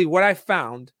typically what I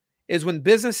found is when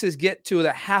businesses get to the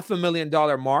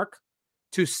 $500,000 mark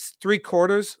to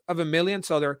 $750,000,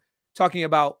 so they're talking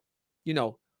about,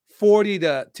 40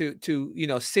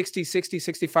 to 60,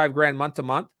 65 grand month to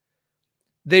month,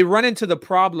 they run into the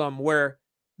problem where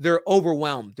they're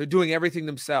overwhelmed. They're doing everything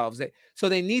themselves. So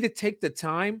they need to take the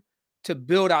time to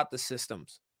build out the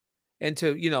systems and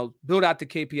to, build out the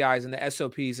KPIs and the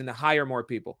SOPs and to hire more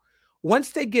people.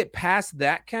 Once they get past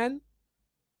that, Ken,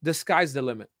 the sky's the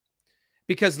limit.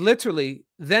 Because literally,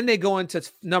 then they go into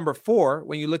number 4,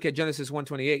 when you look at Genesis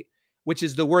 1:28, which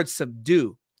is the word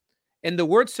subdue. And the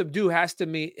word subdue has to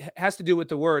do with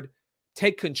the word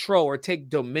take control or take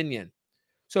dominion.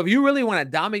 So if you really want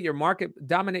to dominate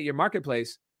your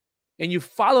marketplace, and you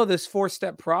follow this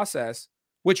 4-step process,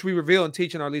 which we reveal and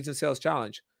teach in our Leads and Sales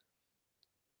Challenge,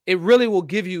 it really will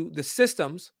give you the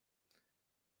systems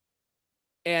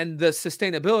and the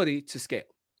sustainability to scale.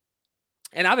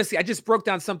 And obviously, I just broke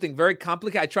down something very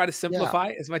complicated. I try to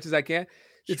simplify as much as I can.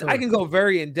 Sure. I can go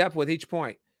very in depth with each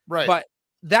point. Right. But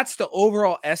that's the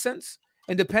overall essence.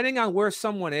 And depending on where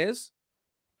someone is,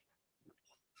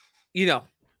 you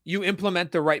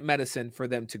implement the right medicine for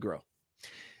them to grow.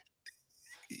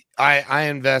 I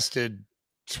invested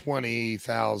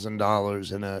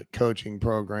 $20,000 in a coaching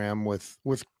program with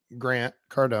Grant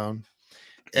Cardone.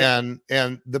 And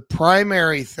the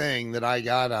primary thing that I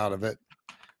got out of it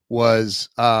was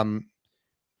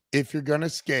if you're going to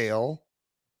scale,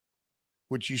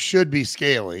 which you should be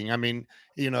scaling. I mean,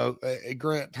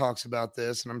 Grant talks about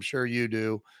this, and I'm sure you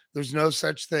do. There's no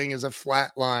such thing as a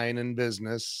flat line in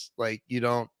business. Like you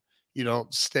don't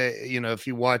stay, if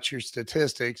you watch your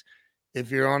statistics, if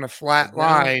you're on a flat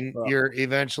line, you're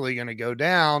eventually going to go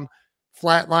down.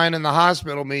 Flat line in the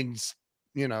hospital means,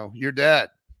 you're dead.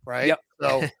 Right. Yep.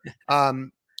 So,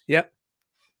 yep.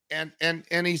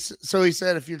 And he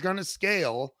said, if you're going to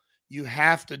scale, you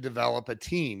have to develop a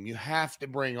team. You have to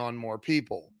bring on more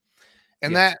people.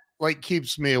 And that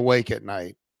keeps me awake at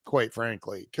night, quite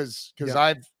frankly, because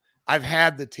I've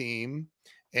had the team,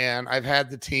 and I've had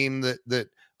the team that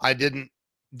I didn't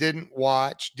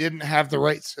watch, didn't have the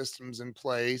right systems in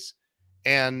place.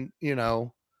 And,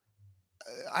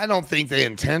 I don't think they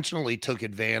intentionally took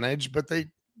advantage, but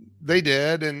they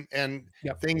did. And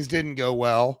things didn't go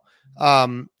well.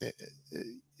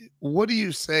 What do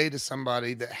you say to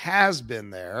somebody that has been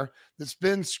there, that's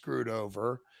been screwed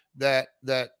over, that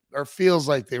or feels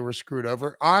like they were screwed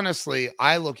over? Honestly,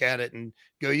 I look at it and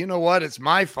go, you know what? It's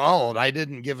my fault. I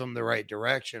didn't give them the right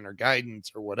direction or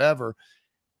guidance or whatever.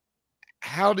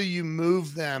 How do you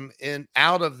move them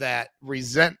out of that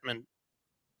resentment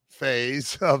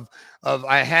phase of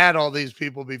I had all these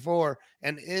people before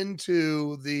and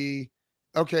into the,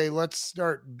 okay, let's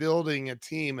start building a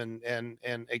team and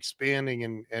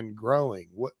expanding and growing?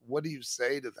 What do you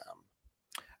say to them?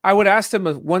 I would ask them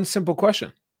one simple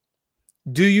question.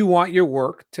 Do you want your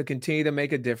work to continue to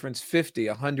make a difference 50,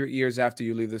 100 years after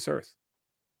you leave this earth?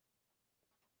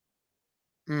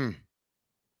 I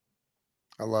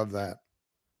love that.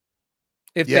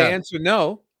 If they answer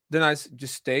no, then I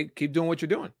just keep doing what you're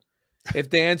doing.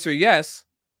 If they answer yes.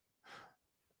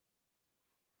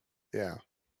 Yeah.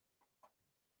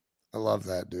 I love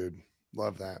that, dude.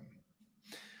 Love that.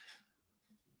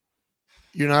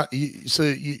 You're not,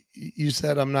 you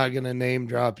said I'm not going to name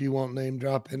drop. You won't name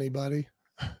drop anybody?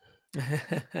 I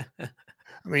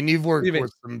mean, you've worked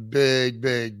with some big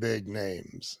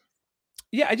names.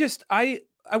 Yeah, I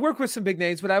work with some big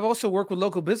names, but I've also worked with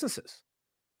local businesses.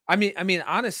 I mean,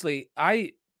 honestly,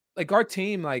 our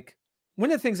team,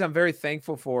 one of the things I'm very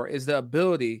thankful for is the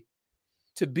ability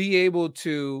to be able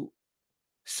to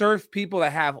serve people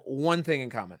that have one thing in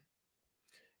common.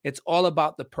 It's all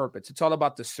about the purpose. It's all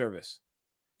about the service.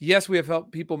 Yes, we have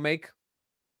helped people make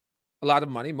a lot of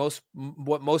money.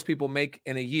 What most people make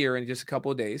in a year in just a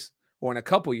couple of days, or in a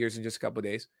couple of years in just a couple of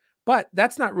days. But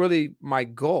that's not really my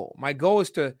goal. My goal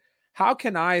is how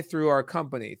can I, through our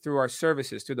company, through our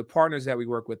services, through the partners that we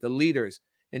work with, the leaders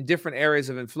in different areas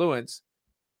of influence,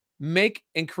 make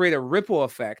and create a ripple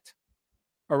effect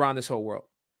around this whole world.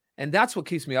 And that's what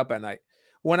keeps me up at night.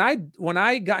 When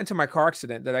I got into my car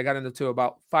accident that I got into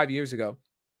about 5 years ago,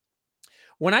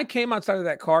 when I came outside of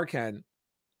that car, Ken,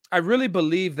 I really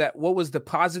believe that what was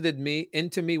deposited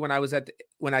into me when I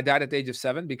died at the age of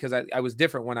 7, because I was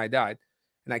different when I died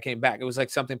and I came back. It was like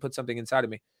something put something inside of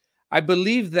me. I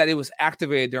believe that it was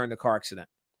activated during the car accident.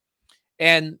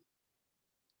 And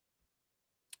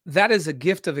that is a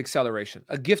gift of acceleration,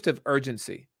 a gift of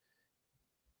urgency.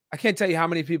 I can't tell you how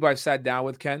many people I've sat down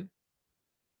with, Ken,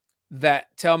 that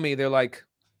tell me, they're like,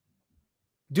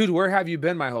 dude, where have you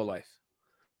been my whole life?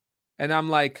 And I'm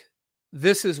like,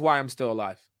 this is why I'm still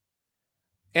alive.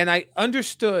 And I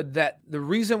understood that the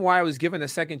reason why I was given a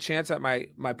second chance at my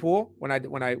pool when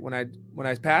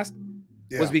I passed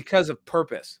was because of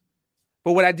purpose.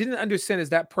 But what I didn't understand is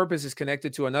that purpose is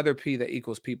connected to another P that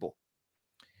equals people.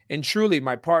 And truly,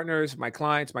 my partners, my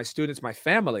clients, my students, my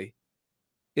family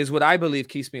is what I believe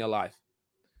keeps me alive.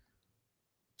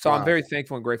 So I'm very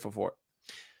thankful and grateful for it.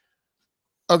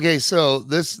 Okay, so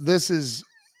this is,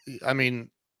 I mean,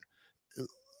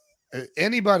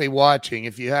 anybody watching,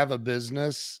 if you have a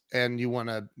business and you want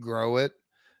to grow it,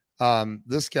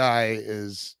 this guy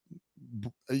is,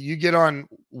 you get on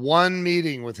one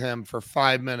meeting with him for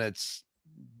 5 minutes,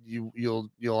 you'll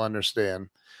understand.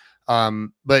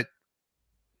 But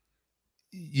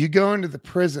you go into the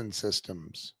prison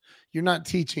systems, you're not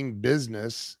teaching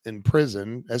business in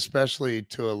prison, especially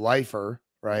to a lifer,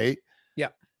 right? Yeah.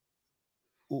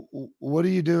 What are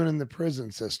you doing in the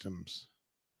prison systems?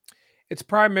 It's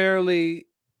primarily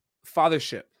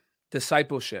fathership,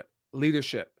 discipleship,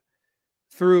 leadership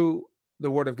through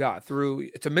the word of God,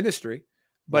 it's a ministry,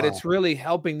 but it's really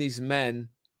helping these men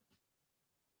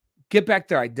get back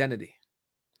their identity.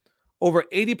 Over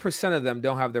 80% of them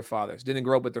don't have their fathers, didn't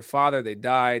grow up with their father. They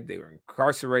died, they were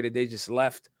incarcerated, they just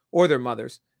left, or their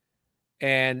mothers.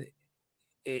 And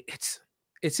it's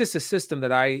just a system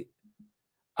that I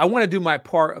want to do my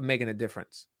part of making a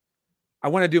difference. I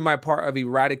want to do my part of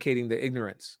eradicating the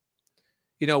ignorance.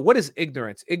 You know, what is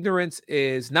ignorance? Ignorance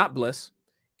is not bliss.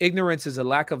 Ignorance is a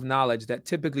lack of knowledge that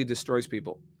typically destroys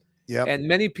people. Yep. And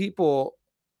many people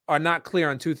are not clear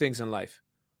on two things in life: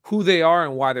 who they are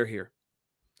and why they're here.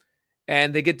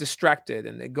 And they get distracted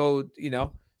and they go,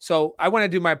 so I want to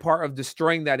do my part of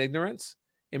destroying that ignorance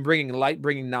and bringing light,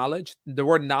 bringing knowledge. The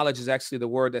word knowledge is actually the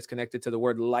word that's connected to the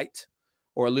word light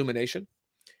or illumination.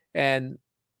 And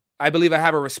I believe I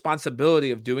have a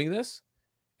responsibility of doing this.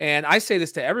 And I say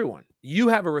this to everyone. You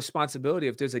have a responsibility.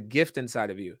 If there's a gift inside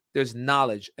of you, there's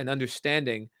knowledge and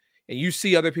understanding, and you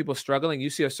see other people struggling, you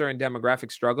see a certain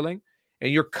demographic struggling,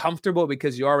 and you're comfortable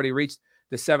because you already reached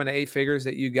the 7 to 8 figures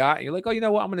that you got, and you're like, oh, you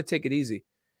know what? I'm going to take it easy.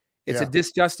 It's a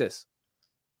disjustice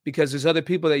because there's other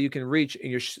people that you can reach,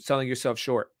 and you're selling yourself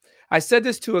short. I said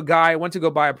this to a guy. I went to go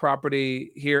buy a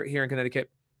property here in Connecticut,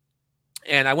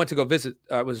 and I went to go visit.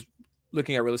 I was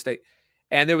looking at real estate.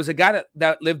 And there was a guy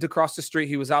that lived across the street.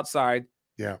 He was outside.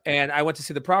 Yeah. And I went to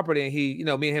see the property, and he,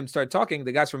 me and him started talking.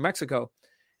 The guy's from Mexico.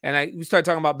 And we started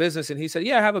talking about business. And he said,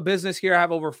 yeah, I have a business here. I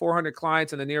have over 400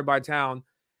 clients in the nearby town.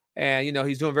 And,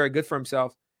 he's doing very good for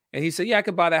himself. And he said, yeah, I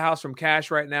could buy the house from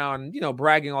cash right now. And,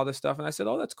 bragging all this stuff. And I said,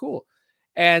 oh, that's cool.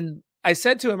 And I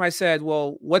said to him, I said,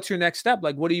 well, what's your next step?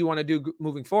 Like, what do you want to do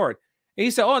moving forward? And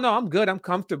he said, oh, no, I'm good. I'm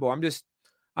comfortable. I'm just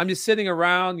sitting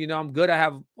around, I'm good. I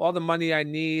have all the money I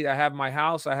need. I have my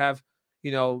house. I have,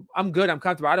 I'm good. I'm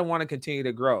comfortable. I don't want to continue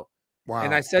to grow. Wow.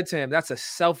 And I said to him, that's a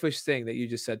selfish thing that you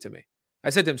just said to me. I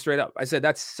said to him straight up, I said,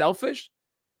 that's selfish.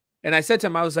 And I said to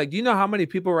him, I was like, do you know how many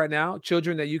people right now,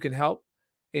 children that you can help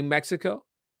in Mexico,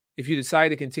 if you decide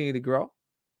to continue to grow?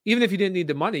 Even if you didn't need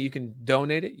the money, you can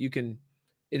donate it. You can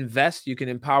invest. You can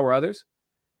empower others.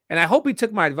 And I hope he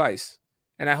took my advice,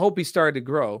 and I hope he started to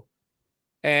grow.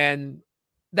 And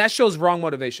that shows wrong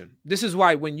motivation. This is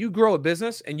why when you grow a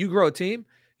business and you grow a team,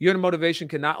 your motivation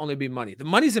can not only be money. The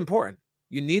money's important.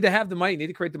 You need to have the money. You need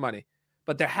to create the money.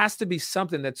 But there has to be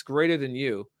something that's greater than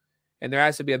you. And there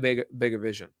has to be a bigger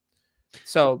vision.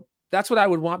 So that's what I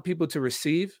would want people to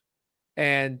receive,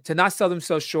 and to not sell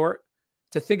themselves short,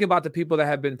 to think about the people that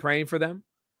have been praying for them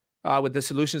with the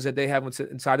solutions that they have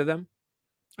inside of them.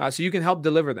 So you can help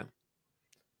deliver them.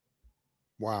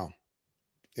 Wow.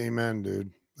 Amen,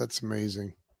 dude. That's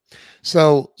amazing.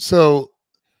 So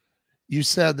you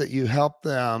said that you help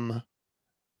them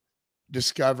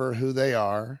discover who they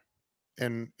are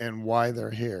and why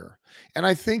they're here. And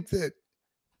I think that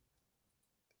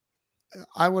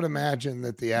I would imagine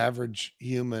that the average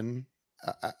human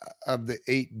of the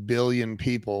 8 billion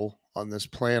people on this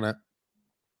planet,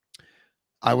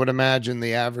 I would imagine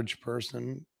the average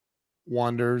person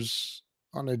wonders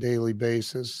on a daily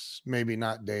basis, maybe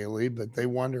not daily, but they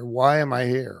wonder, why am I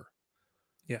here?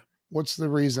 Yeah. What's the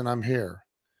reason I'm here?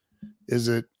 Is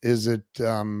it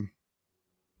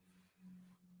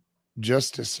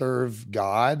just to serve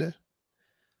God?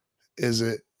 Is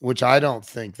it, which I don't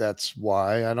think that's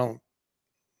why.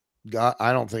 God,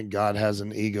 I don't think God has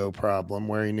an ego problem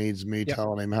where he needs me Yep,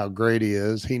 telling him how great he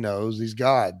is. He knows he's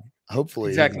God.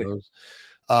 Hopefully he exactly. knows.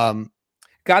 Um,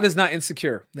 God is not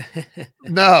insecure.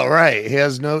 no, right. He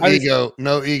has I was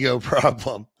no ego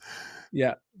problem.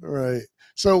 yeah. Right.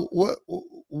 So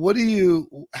what do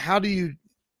you how do you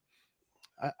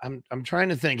I'm trying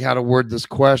to think how to word this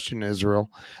question, Israel.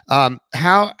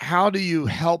 How do you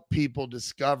help people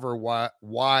discover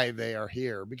why they are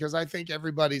here? Because I think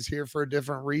everybody's here for a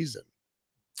different reason.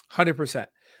 100%.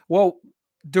 Well,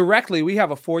 directly, we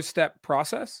have a 4-step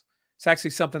process. It's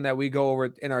actually something that we go over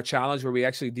in our challenge where we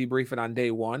actually debrief it on day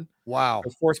 1. Wow.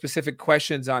 There's 4 specific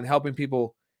questions on helping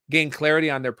people gain clarity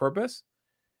on their purpose,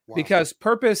 Wow. because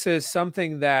purpose is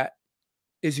something that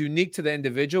is unique to the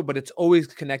individual, but it's always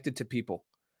connected to people.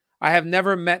 I have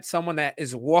never met someone that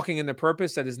is walking in the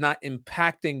purpose that is not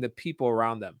impacting the people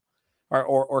around them,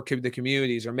 or the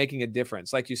communities, or making a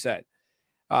difference, like you said.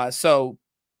 So,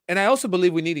 and I also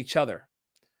believe we need each other.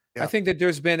 I Yeah. think that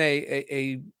there's been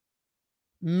a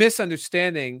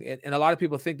misunderstanding, and a lot of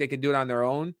people think they can do it on their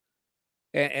own,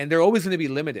 and they're always going to be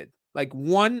limited. Like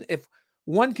if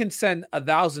one can send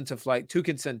 1,000 to flight, two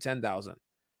can send 10,000.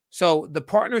 So the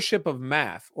partnership of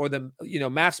math, or the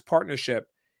math's partnership,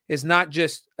 is not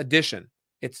just addition;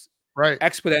 it's Right.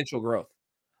 exponential growth.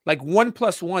 Like 1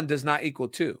 plus 1 does not equal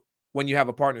 2 when you have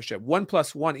a partnership. 1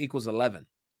 plus 1 equals 11.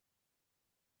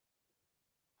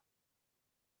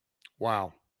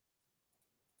 Wow.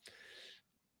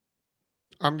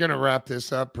 I'm going to wrap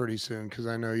this up pretty soon because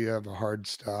I know you have a hard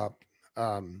stop.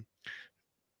 Um,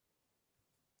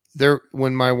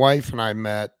 when my wife and I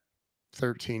met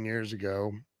 13 years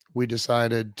ago, we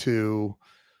decided to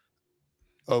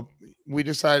oh, we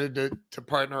decided to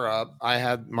partner up. I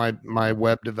had my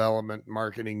web development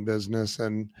marketing business,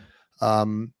 and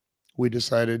um, we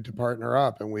decided to partner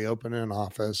up, and we opened an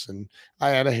office, and I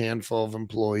had a handful of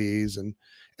employees, and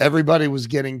everybody was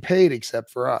getting paid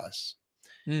except for us.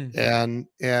 Mm,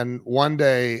 And one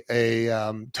day a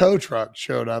tow truck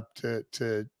showed up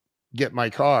to get my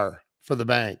car for the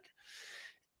bank,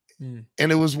 mm,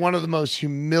 and it was one of the most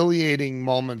humiliating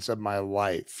moments of my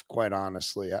life, quite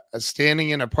honestly.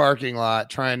 Standing in a parking lot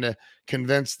trying to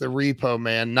convince the repo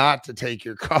man not to take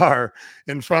your car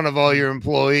in front of all mm, your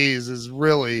employees is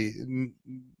really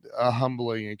a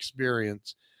humbling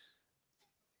experience.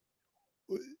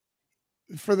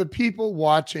 For the people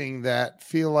watching that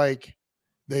feel like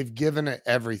they've given it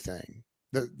everything,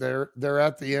 that they're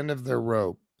at the end of their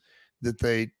rope, that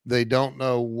they don't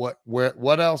know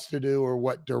what else to do or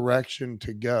what direction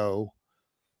to go,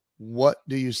 what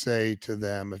do you say to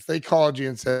them if they called you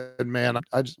and said, "Man,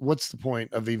 I just what's the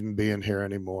point of even being here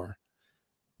anymore?"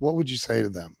 What would you say to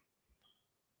them?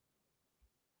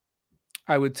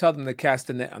 I would tell them to cast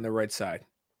the net on the right side.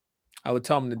 I would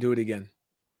tell them to do it again,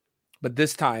 but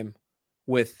this time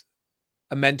with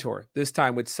a mentor, this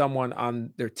time with someone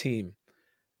on their team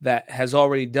that has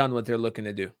already done what they're looking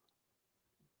to do.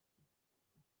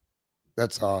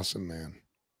 That's awesome, man.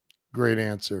 Great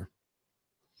answer.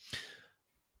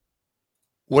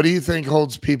 What do you think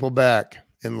holds people back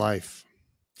in life?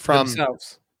 From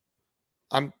Themselves.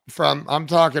 I'm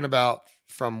talking about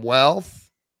from wealth,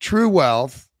 true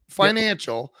wealth, Yep.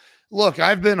 financial. Look,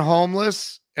 I've been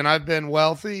homeless and I've been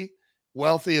wealthy.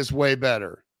 Wealthy is way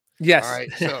better. All Yes.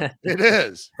 right. So it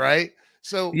is, right?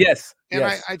 So, Yes. and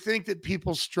Yes. I think that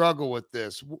people struggle with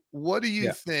this. What do you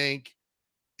Yeah. think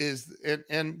is,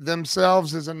 and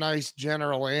themselves is a nice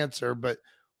general answer, but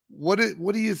what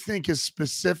do you think is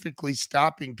specifically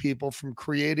stopping people from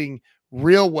creating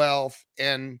real wealth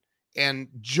and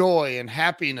joy and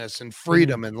happiness and Mhm.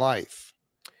 freedom in life?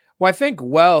 Well, I think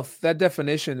wealth, that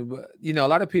definition, a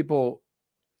lot of people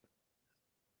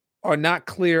are not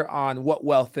clear on what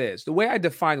wealth is. The way I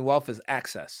define wealth is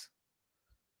access.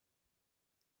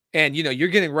 And, you're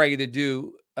getting ready to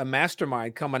do a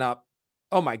mastermind coming up.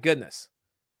 Oh my goodness.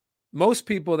 Most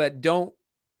people that don't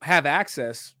have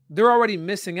access, they're already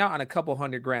missing out on a couple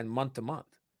 100 grand month to month.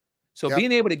 So Yep.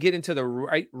 being able to get into the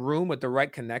right room with the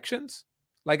right connections,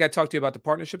 like I talked to you about the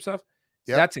partnership stuff,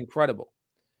 Yep. that's incredible.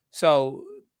 So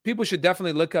people should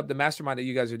definitely look up the mastermind that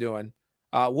you guys are doing.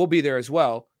 We'll be there as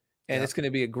well, and Yep. it's going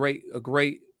to be a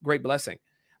great blessing.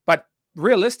 But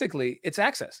realistically, it's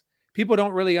access. People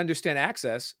don't really understand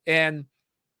access, and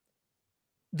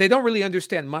they don't really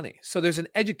understand money. So there's an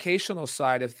educational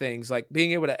side of things, like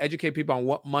being able to educate people on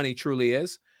what money truly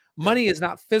is. Yep. Money is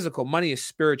not physical, money is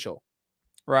spiritual,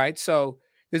 right? So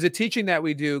there's a teaching that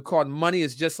we do called Money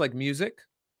is Just Like Music.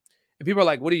 And people are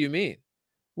like, what do you mean?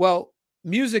 Well,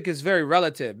 music is very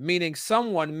relative, meaning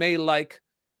someone may like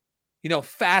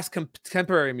fast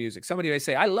contemporary music. Somebody may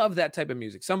say, I love that type of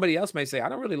music. Somebody else may say, I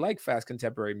don't really like fast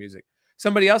contemporary music.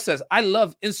 Somebody else says, I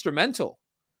love instrumental.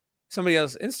 Somebody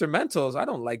else, instrumentals, I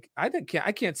don't like, I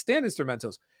can't stand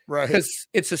instrumentals. Right. Because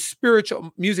it's a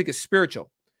spiritual, music is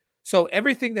spiritual. So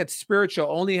everything that's spiritual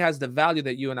only has the value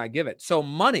that you and I give it. So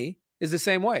money is the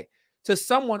same way. To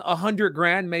someone, 100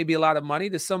 grand may be a lot of money.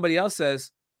 To somebody else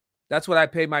says, that's what I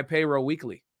pay my payroll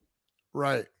weekly.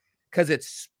 Right. Because it's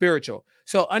spiritual.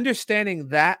 So understanding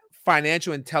that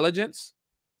financial intelligence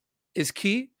is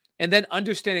key. And then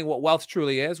understanding what wealth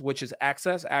truly is, which is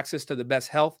access to the best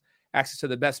health, access to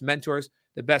the best mentors,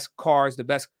 the best cars, the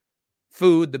best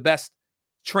food, the best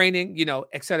training,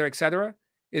 et cetera,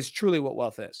 is truly what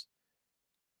wealth is.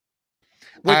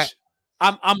 Which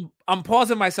I'm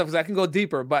pausing myself because I can go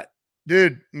deeper, but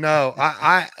dude, no,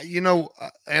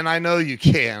 and I know you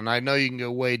can. I know you can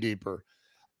go way deeper.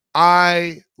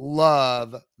 I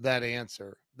love that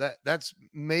answer. That's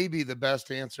maybe the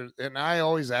best answer. And I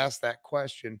always ask that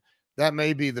question. That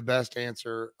may be the best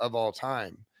answer of all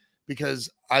time, because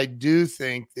I do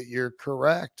think that you're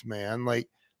correct, man. Like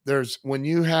when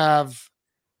you have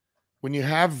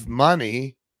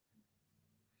money,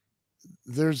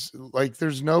 there's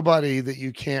nobody that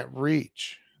you can't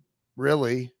reach,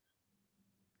 really.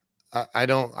 I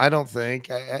don't think.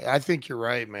 I think you're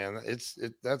right, man.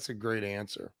 That's a great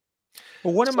answer.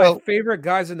 But one of my favorite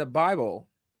guys in the Bible,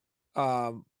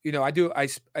 when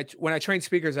I train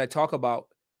speakers, I talk about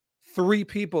 3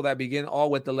 people that begin all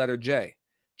with the letter J: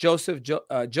 Joseph,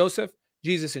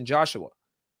 Jesus, and Joshua.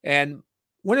 And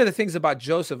one of the things about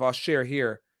Joseph I'll share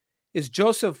here is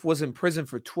Joseph was in prison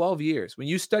for 12 years. When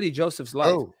you study Joseph's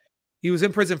life, he was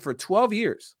in prison for 12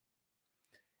 years.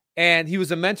 And he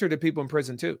was a mentor to people in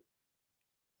prison too.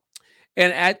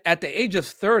 And at the age of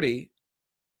 30,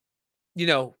 you're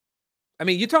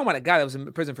talking about a guy that was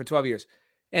in prison for 12 years.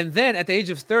 And then at the age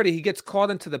of 30, he gets called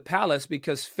into the palace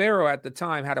because Pharaoh at the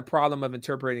time had a problem of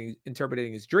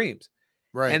interpreting his dreams.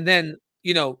 Right. And then,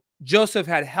 Joseph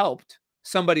had helped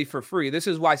somebody for free. This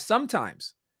is why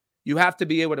sometimes you have to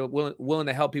be able to willing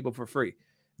to help people for free.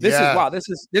 This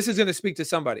is going to speak to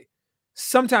somebody.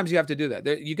 Sometimes you have to do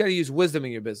that. You got to use wisdom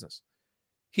in your business.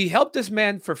 He helped this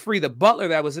man for free, the butler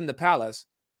that was in the palace.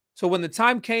 So when the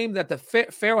time came that the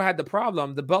Pharaoh had the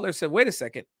problem, the butler said, wait a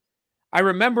second. I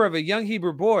remember of a young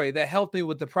Hebrew boy that helped me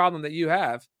with the problem that you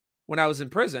have when I was in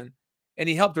prison, and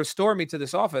he helped restore me to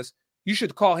this office. You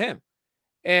should call him.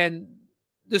 And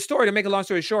the story, to make a long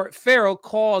story short, Pharaoh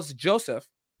calls Joseph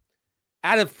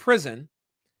out of prison.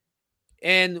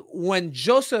 And when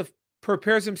Joseph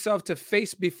prepares himself to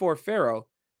face before Pharaoh,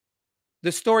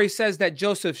 the story says that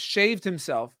Joseph shaved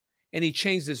himself and he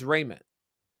changed his raiment.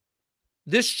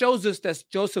 This shows us that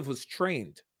Joseph was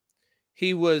trained.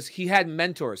 He had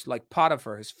mentors like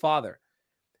Potiphar, his father.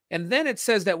 And then it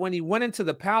says that when he went into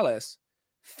the palace,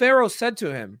 Pharaoh said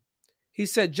to him, he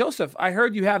said, Joseph, I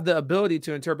heard you have the ability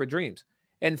to interpret dreams.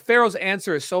 And Pharaoh's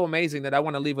answer is so amazing that I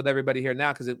want to leave with everybody here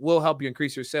now because it will help you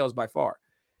increase your sales by far.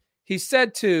 He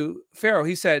said to Pharaoh,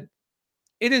 he said,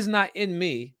 it is not in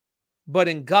me, but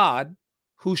in God,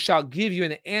 who shall give you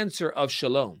an answer of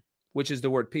shalom, which is the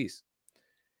word peace.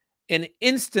 And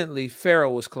instantly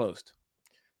Pharaoh was closed,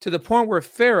 to the point where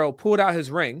Pharaoh pulled out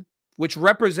his ring, which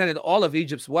represented all of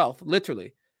Egypt's wealth,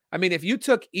 literally. I mean, if you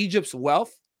took Egypt's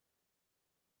wealth,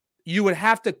 you would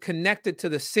have to connect it to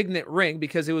the signet ring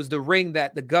because it was the ring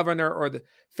that the governor or the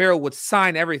Pharaoh would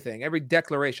sign everything, every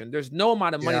declaration. There's no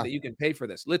amount of money that you can pay for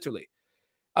this, literally.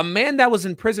 A man that was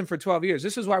in prison for 12 years.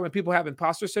 This is why when people have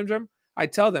imposter syndrome, I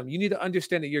tell them, you need to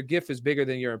understand that your gift is bigger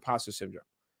than your imposter syndrome.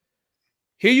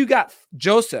 Here you got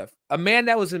Joseph, a man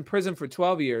that was in prison for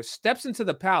 12 years, steps into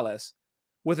the palace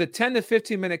with a 10 to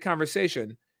 15-minute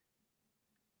conversation.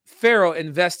 Pharaoh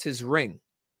invests his ring.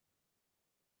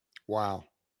 Wow.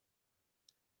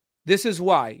 This is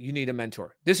why you need a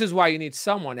mentor. This is why you need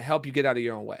someone to help you get out of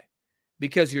your own way,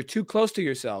 because you're too close to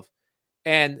yourself.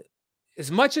 And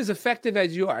as much as effective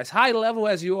as you are, as high level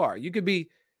as you are, you could be,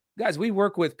 guys, we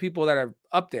work with people that are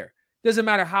up there. Doesn't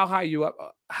matter how high you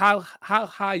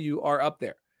are up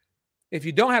there. If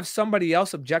you don't have somebody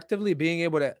else objectively being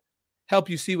able to help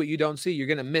you see what you don't see, you're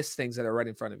going to miss things that are right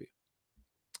in front of you.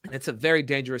 And it's a very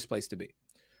dangerous place to be.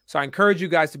 So I encourage you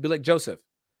guys to be like Joseph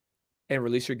and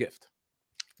release your gift.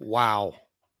 Wow.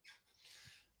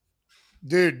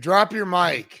 Dude, drop your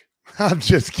mic. I'm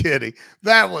just kidding.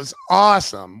 That was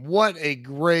awesome. What a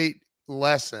great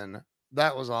lesson.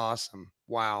 That was awesome.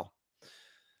 Wow.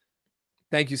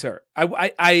 Thank you, sir.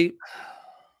 I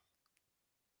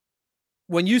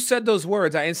when you said those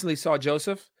words, I instantly saw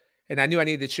Joseph and I knew I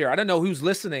needed to share. I don't know who's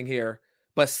listening here,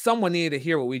 but someone needed to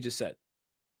hear what we just said.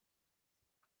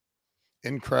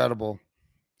 Incredible,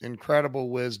 incredible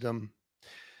wisdom.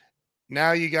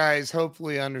 Now you guys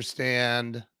hopefully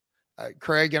understand.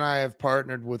 Craig and I have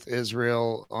partnered with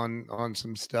Israel on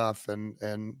some stuff,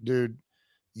 and dude,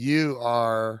 you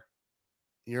are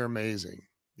you're amazing.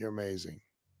 You're amazing.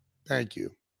 Thank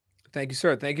you. Thank you,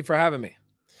 sir. Thank you for having me.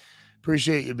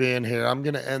 Appreciate you being here. I'm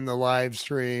going to end the live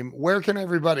stream. Where can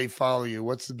everybody follow you?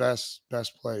 What's the best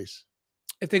place?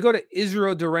 If they go to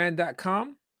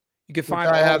israelduran.com, you can Which find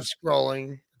I all. have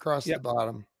scrolling across the Yep,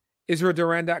 bottom.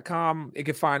 israelduran.com. You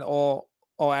can find all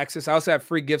access. I also have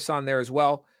free gifts on there as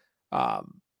well. And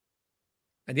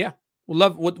yeah,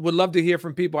 would love to hear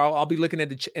from people. I'll be looking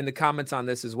at in the comments on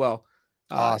this as well.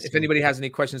 If Awesome. anybody has any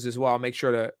questions as well, I'll make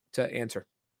sure to answer.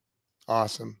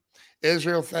 Awesome.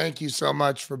 Israel, thank you so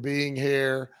much for being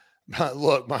here.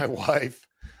 Look, my wife,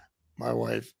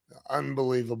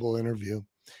 unbelievable interview.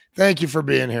 Thank you for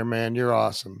being here, man. You're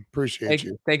awesome. Appreciate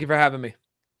you. Thank you for having me.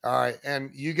 All right. And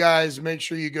you guys make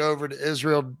sure you go over to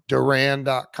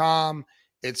IsraelDuran.com.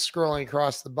 It's scrolling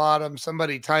across the bottom.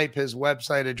 Somebody type his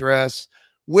website address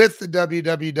with the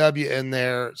www in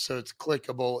there so it's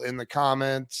clickable in the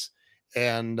comments.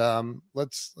 And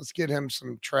let's get him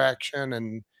some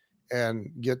traction and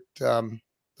get the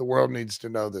world needs to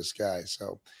know this guy.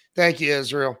 So thank you,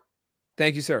 Israel.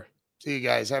 Thank you, sir. See you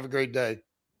guys. Have a great day.